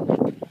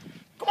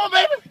 Come on,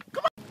 baby.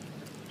 Come on.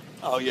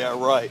 Oh yeah,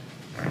 right.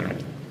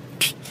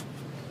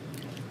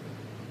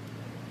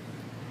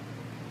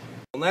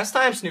 Last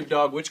time, Snoop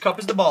Dogg, which cup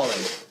is the ball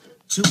in?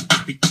 2,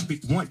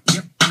 1,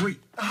 yep, 3.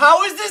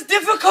 How is this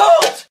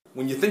difficult?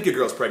 When you think your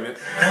girl's pregnant,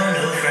 you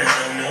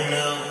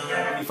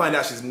find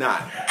out she's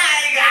not.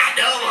 I got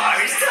no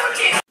worries, don't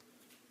you?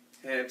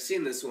 Hey, I've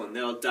seen this one.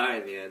 They'll die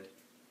in the end.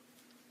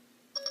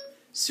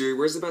 Siri,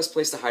 where's the best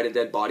place to hide a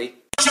dead body?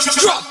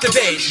 Drop the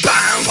bass.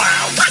 Bow,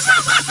 wow.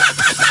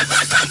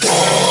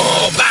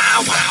 Oh,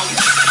 bow, wow.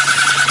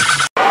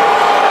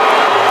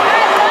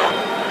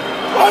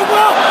 Oh,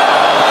 wow.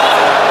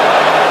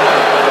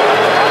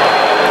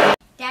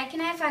 Dad, can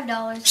I have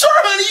 $5? Sure,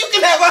 honey, you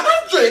can have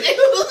 100.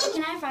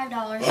 Can I have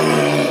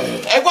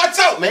 $5? Hey, watch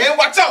out, man.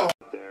 Watch out.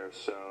 There,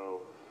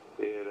 so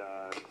it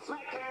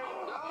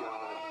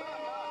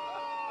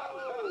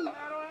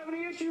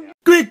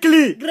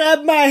Quickly,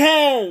 grab my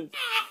hand.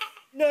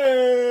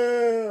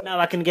 No. Now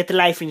I can get the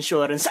life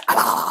insurance.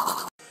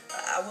 I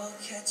will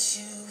catch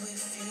you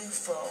if you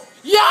fall.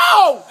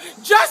 Yo!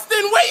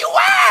 Justin, where you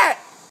at?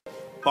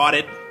 Bought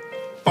it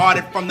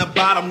from the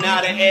bottom,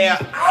 now the air.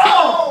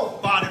 Oh!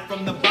 Bought it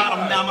from the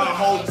bottom, now my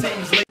whole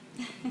team's lit.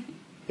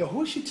 Yo,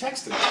 who is she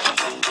texting?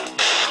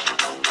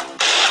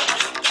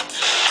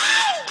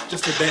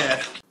 Just her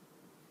dad.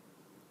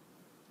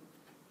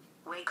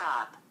 Wake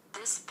up.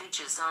 This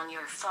bitch is on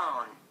your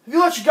phone. Have you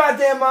lost your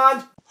goddamn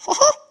mind?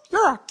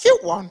 You're a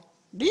cute one.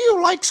 Do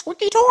you like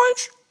squeaky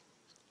toys?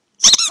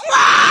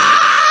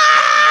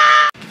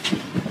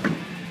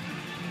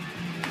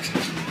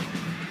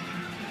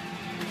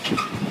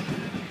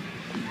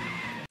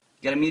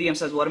 Got a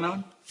medium-sized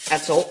watermelon?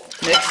 Add salt,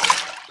 mix,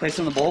 place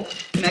in the bowl,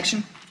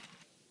 connection,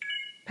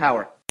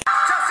 power.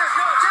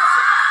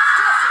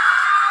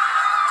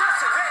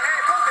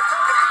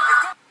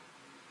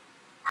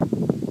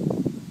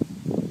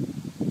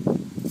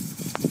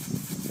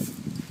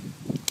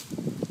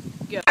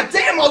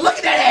 Damn, oh, look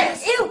at that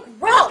ass! Ew,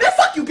 gross! Man,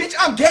 fuck you, bitch,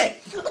 I'm gay!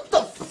 What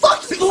the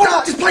fuck?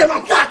 Stop just playing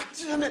my fuck!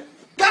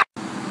 God.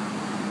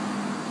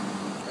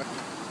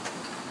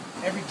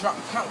 Every drop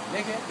count,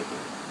 nigga.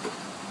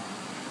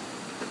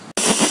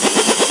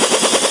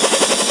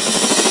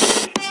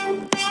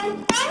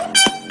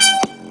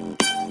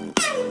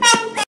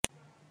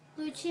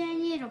 Lucci, I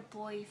need a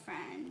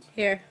boyfriend.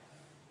 Here.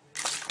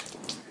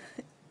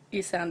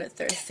 You sounded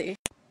thirsty.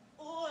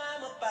 Oh,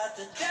 I'm about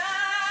to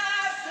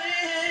dive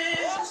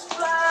in.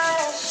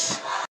 Splash.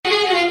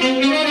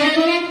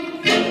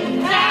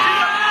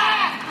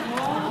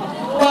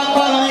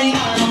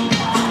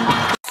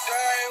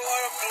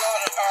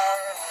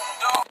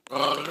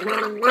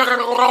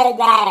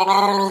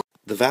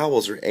 The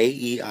vowels are A,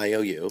 E, I,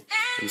 O, U,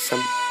 and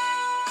some.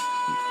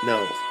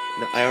 No,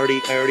 I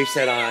already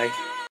said I.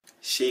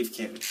 Shave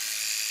Kim.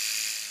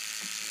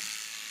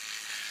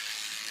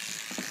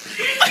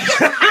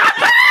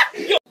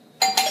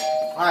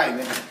 Alright,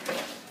 man.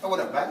 Oh, what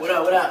up, man? What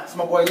up, what up? It's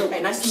my boy Luke.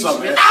 Hey, nice to What's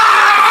meet you, up, man.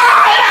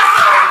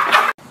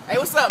 Hey,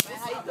 what's up, man?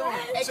 How you doing?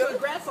 Hey,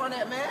 congrats on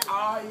that, man.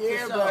 Oh,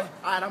 yeah, bro.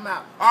 Alright, I'm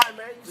out. Alright,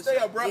 man. You stay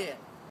up, bro. Yeah.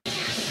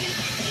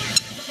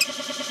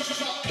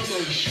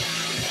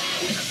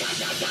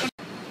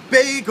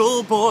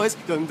 Bagel boys,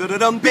 dum dum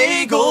dum,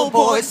 bagel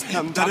boys,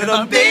 dum dum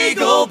dum,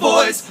 bagel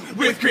boys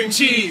with cream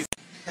cheese.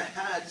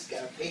 I just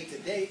got paid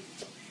today.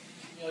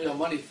 You know your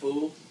money,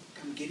 fool.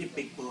 Come get it,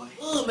 big boy.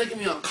 Ugh, making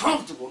me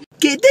uncomfortable.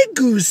 ¿Qué te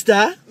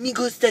gusta? Me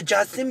gusta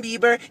Justin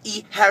Bieber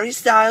y Harry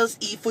Styles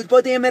y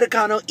fútbol de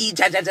americano y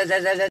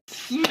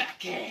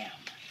Smack him.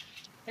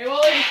 Hey,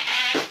 Wally.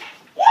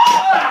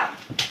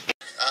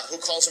 Who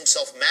calls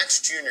himself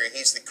Max Jr.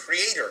 He's the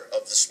creator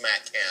of the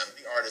Smack Cam,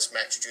 the artist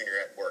Max Jr.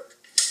 at work.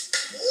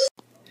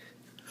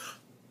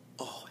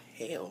 Oh,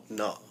 hell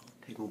no.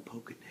 They gonna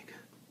poke a nigga.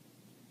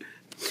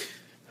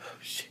 Oh,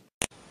 shit.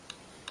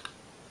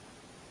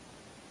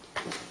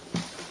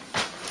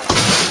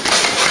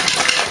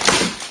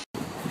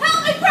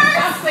 Help me, purse!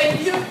 I'll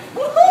save you.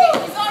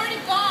 He's already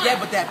gone. Yeah,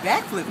 but that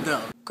backflip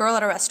though. Girl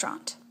at a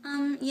restaurant.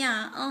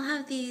 Yeah, I'll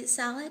have the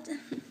salad.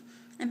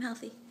 I'm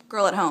healthy.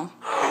 Girl at home.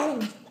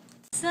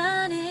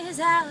 Sun is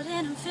out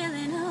and I'm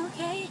feeling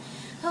okay.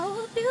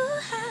 Hope you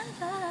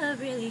have a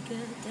really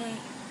good day.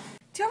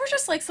 Do you ever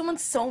just like someone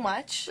so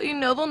much that you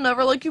know they'll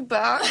never like you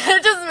back?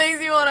 It just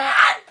makes you wanna.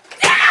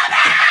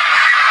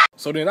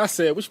 So then I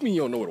said, what you mean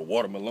you don't know what a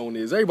watermelon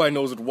is? Everybody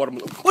knows what a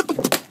watermelon. What the?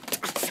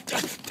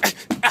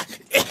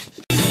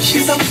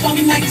 She's up all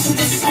night to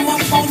the summer,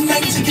 all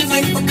night to get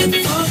like fucking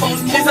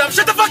fun. She's up.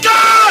 Shut the fuck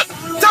up!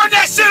 Turn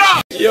that shit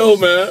off! Yo,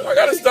 man, I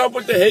gotta stop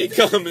with the hate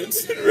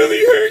comments. It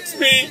really hurts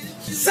me.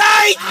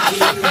 Psych!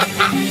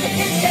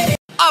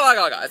 Oh my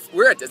god, guys.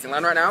 We're at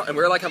Disneyland right now, and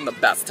we're like having the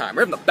best time.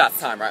 We're having the best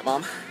time, right,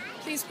 Mom?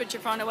 Please put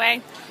your phone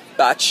away.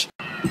 Batch.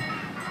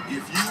 If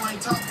you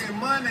ain't talking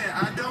money,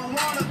 I don't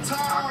wanna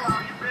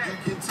talk.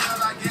 You can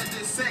tell I get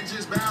this sex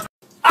just bound.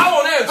 I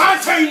won't answer.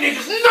 I tell you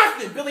niggas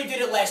nothing. Billy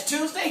did it last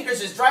Tuesday.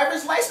 Here's his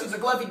driver's license, the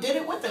glove he did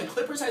it with, and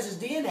Clippers has his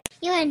DNA.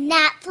 You would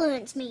not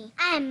influence me.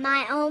 I am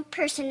my own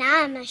person.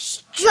 I am a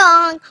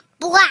strong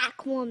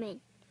black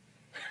woman.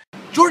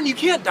 Jordan, you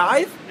can't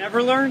dive?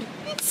 Never learned?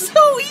 It's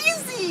so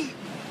easy!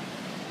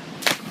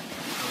 That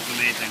was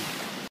amazing.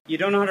 You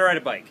don't know how to ride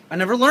a bike. I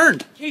never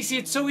learned. Casey,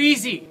 it's so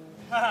easy.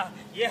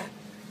 Yeah.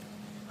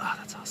 Oh,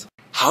 that's awesome.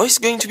 How is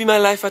going to be my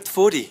life at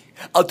 40?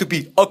 How to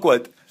be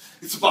awkward.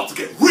 It's about to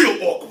get real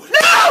awkward.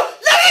 No!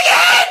 Let me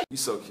in! You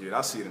so cute.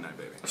 I'll see you tonight,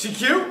 baby. She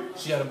cute?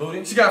 She got a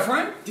booty? She got a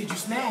friend? Did you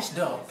smash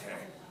though? Okay.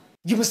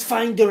 You must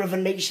find the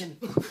revelation.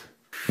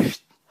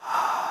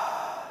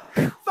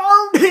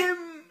 Found him!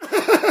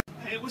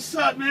 Hey, what's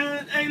up,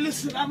 man? Hey,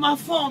 listen, my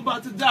phone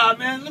about to die,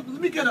 man. Let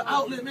me get an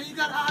outlet, man. You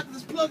got an outlet,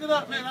 let's plug it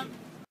up, man.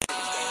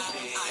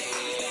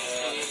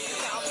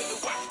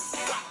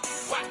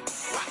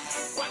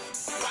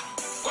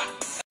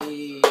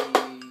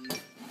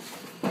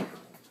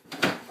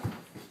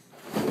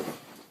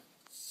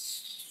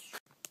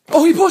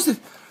 Oh, he posted!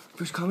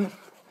 First comment.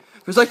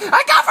 First like,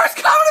 I got first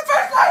comment,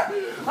 first like!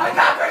 I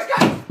got first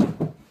comment!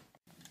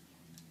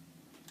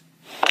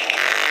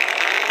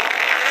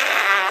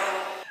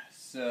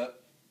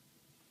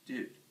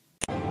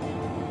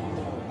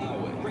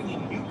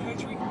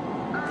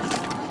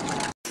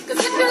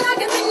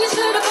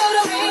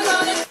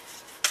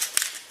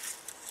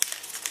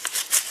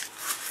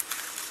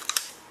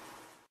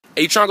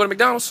 Hey, you trying to go to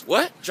McDonald's?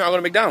 What? You trying to go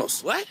to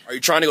McDonald's? What? Are you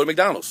trying to go to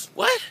McDonald's?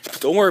 What?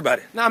 Don't worry about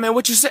it. Nah, man,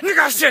 what you said? Nigga,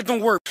 I said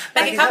don't worry.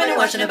 Back in comment and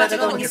watching about to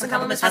go and get some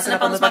compliments, passing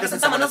up on those buckets, and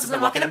someone else has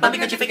been walking and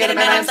bumping. Could you forget it,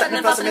 man? I'm sitting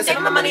and flossing and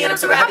saving my money, and I'm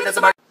super happy that's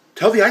a bar.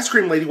 Tell the ice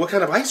cream lady what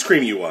kind of ice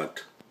cream you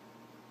want.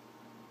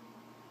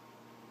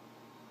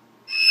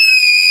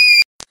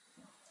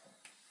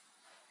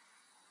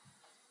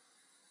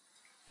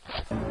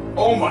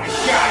 Oh my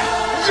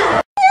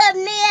God!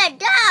 Give me $1,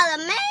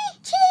 man.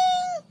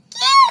 Ching.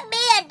 Give me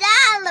 $1,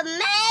 man.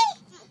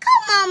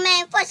 Come on,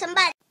 man, for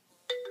somebody.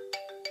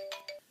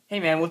 Hey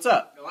man, what's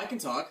up? No, I can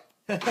talk.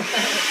 Oh,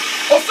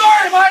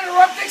 sorry, am I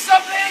interrupting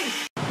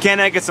something? Can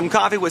I get some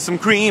coffee with some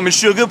cream and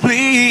sugar,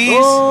 please?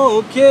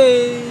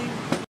 Okay.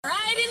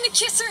 Right in the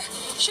kisser.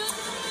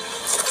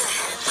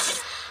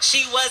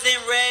 She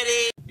wasn't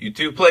ready. You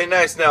two play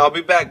nice now. I'll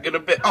be back in a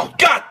bit. Oh,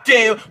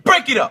 goddamn!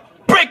 Break it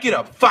up! Break it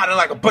up! Fighting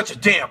like a bunch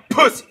of damn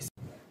pussies.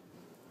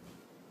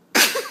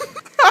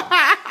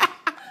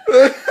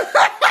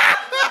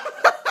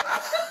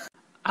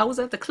 I was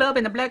at the club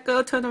and the black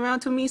girl turned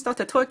around to me,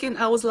 started twerking.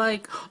 I was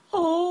like,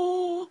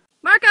 oh.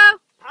 Marco!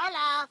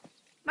 Hello.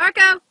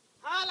 Marco!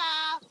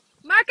 Hello.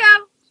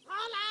 Marco!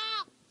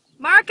 Hello.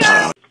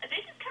 Marco! This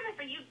is coming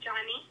for you,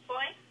 Johnny,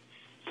 boy.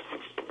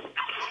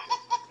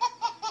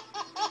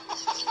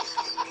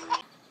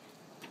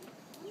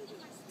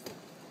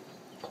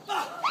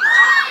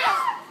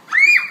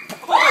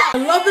 I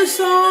love this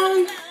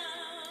song.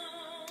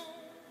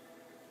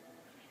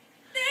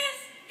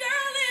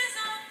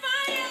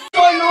 So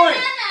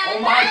annoying! Oh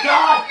my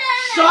God!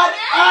 Shut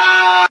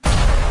up!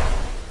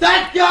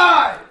 That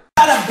guy!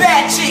 Got a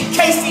bad chick,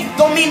 Casey,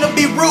 don't mean to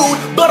be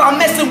rude, but I'm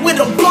messing with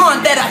a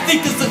blonde that I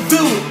think is a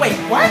dude. Wait,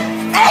 what?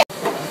 Hey!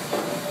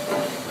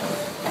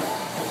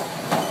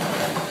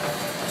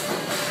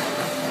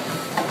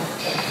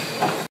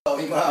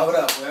 Oh, what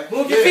up, man?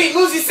 Move your feet,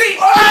 lose your seat!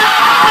 Oh!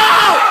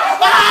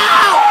 Oh!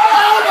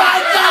 Oh my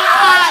God!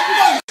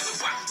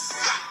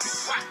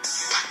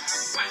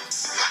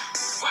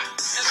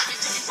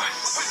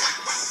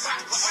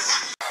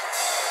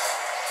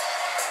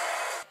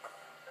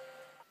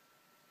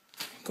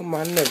 Come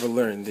on, I never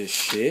learned this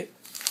shit.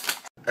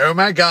 Oh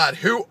my God,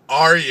 who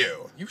are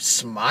you? You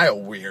smile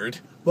weird.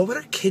 Well, what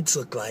do kids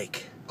look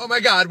like? Oh my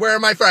God, where are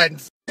my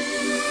friends?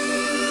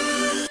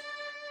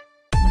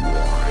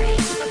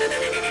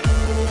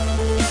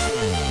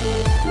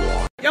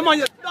 Yeah, man,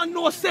 you don't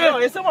know, sir.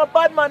 You're some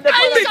bad man.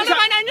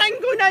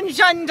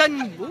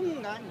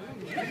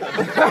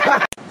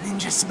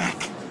 Ninja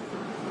smack.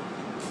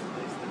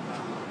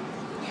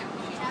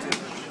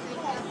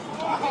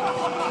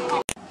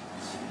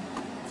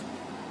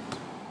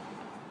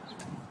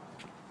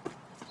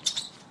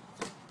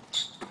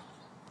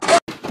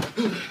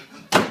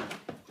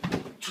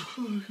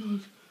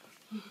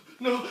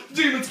 No,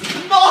 demons!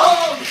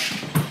 Mom!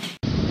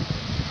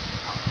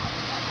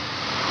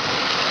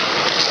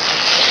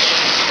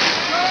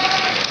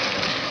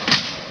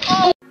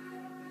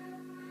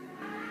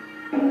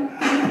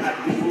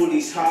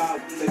 Booty's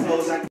hard, the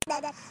clothes I...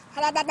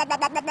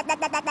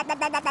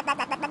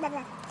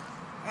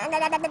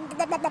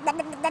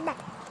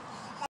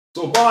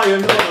 So by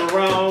another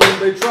round,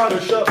 they try to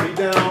shut me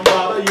down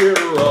about a year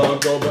ago,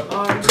 but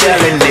I'm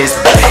telling this.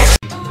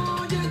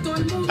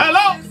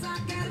 Hello?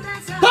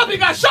 Puppy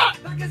got shot!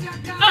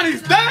 And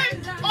he's dead?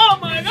 Oh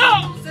my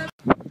God!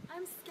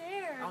 I'm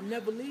scared. I'll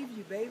never leave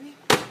you, baby.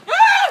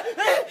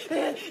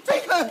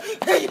 Take her!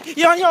 Hey,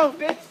 yo,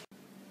 bitch!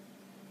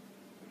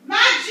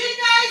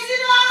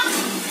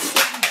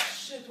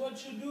 Shit,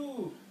 what you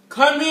do?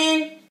 Come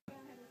in!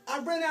 I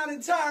rent out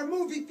entire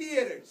movie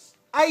theaters.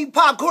 I eat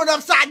popcorn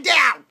upside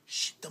down!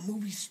 Shh, the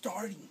movie's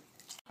starting.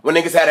 When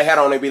niggas had a hat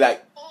on, they be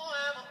like,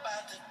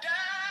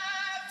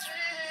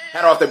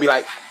 hat off, they be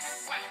like,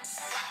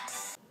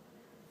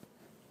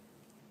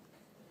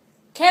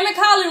 Cam and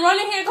Colin, run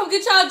in here and come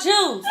get y'all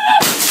juice.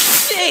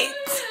 Shit!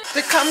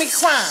 They call me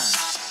Juan.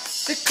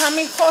 They call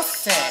me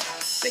Jose.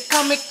 They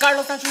call me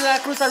Carlos Sanchez de la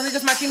Cruz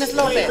Rodriguez Martinez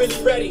Lopez.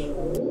 Really ready?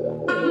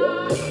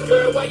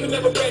 Girl, why you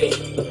never ready?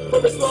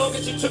 For as long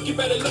as you took, you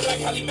better look like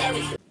Halle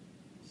Berry.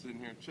 Sitting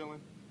here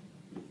chilling.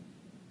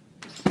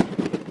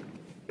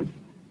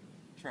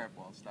 Tramp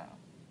wall style.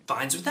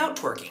 Vines without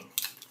twerking.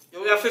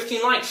 Yo, we got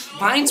 15 likes.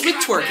 Vines with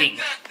twerking.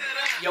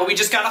 Yo, we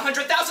just got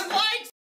 100,000 likes!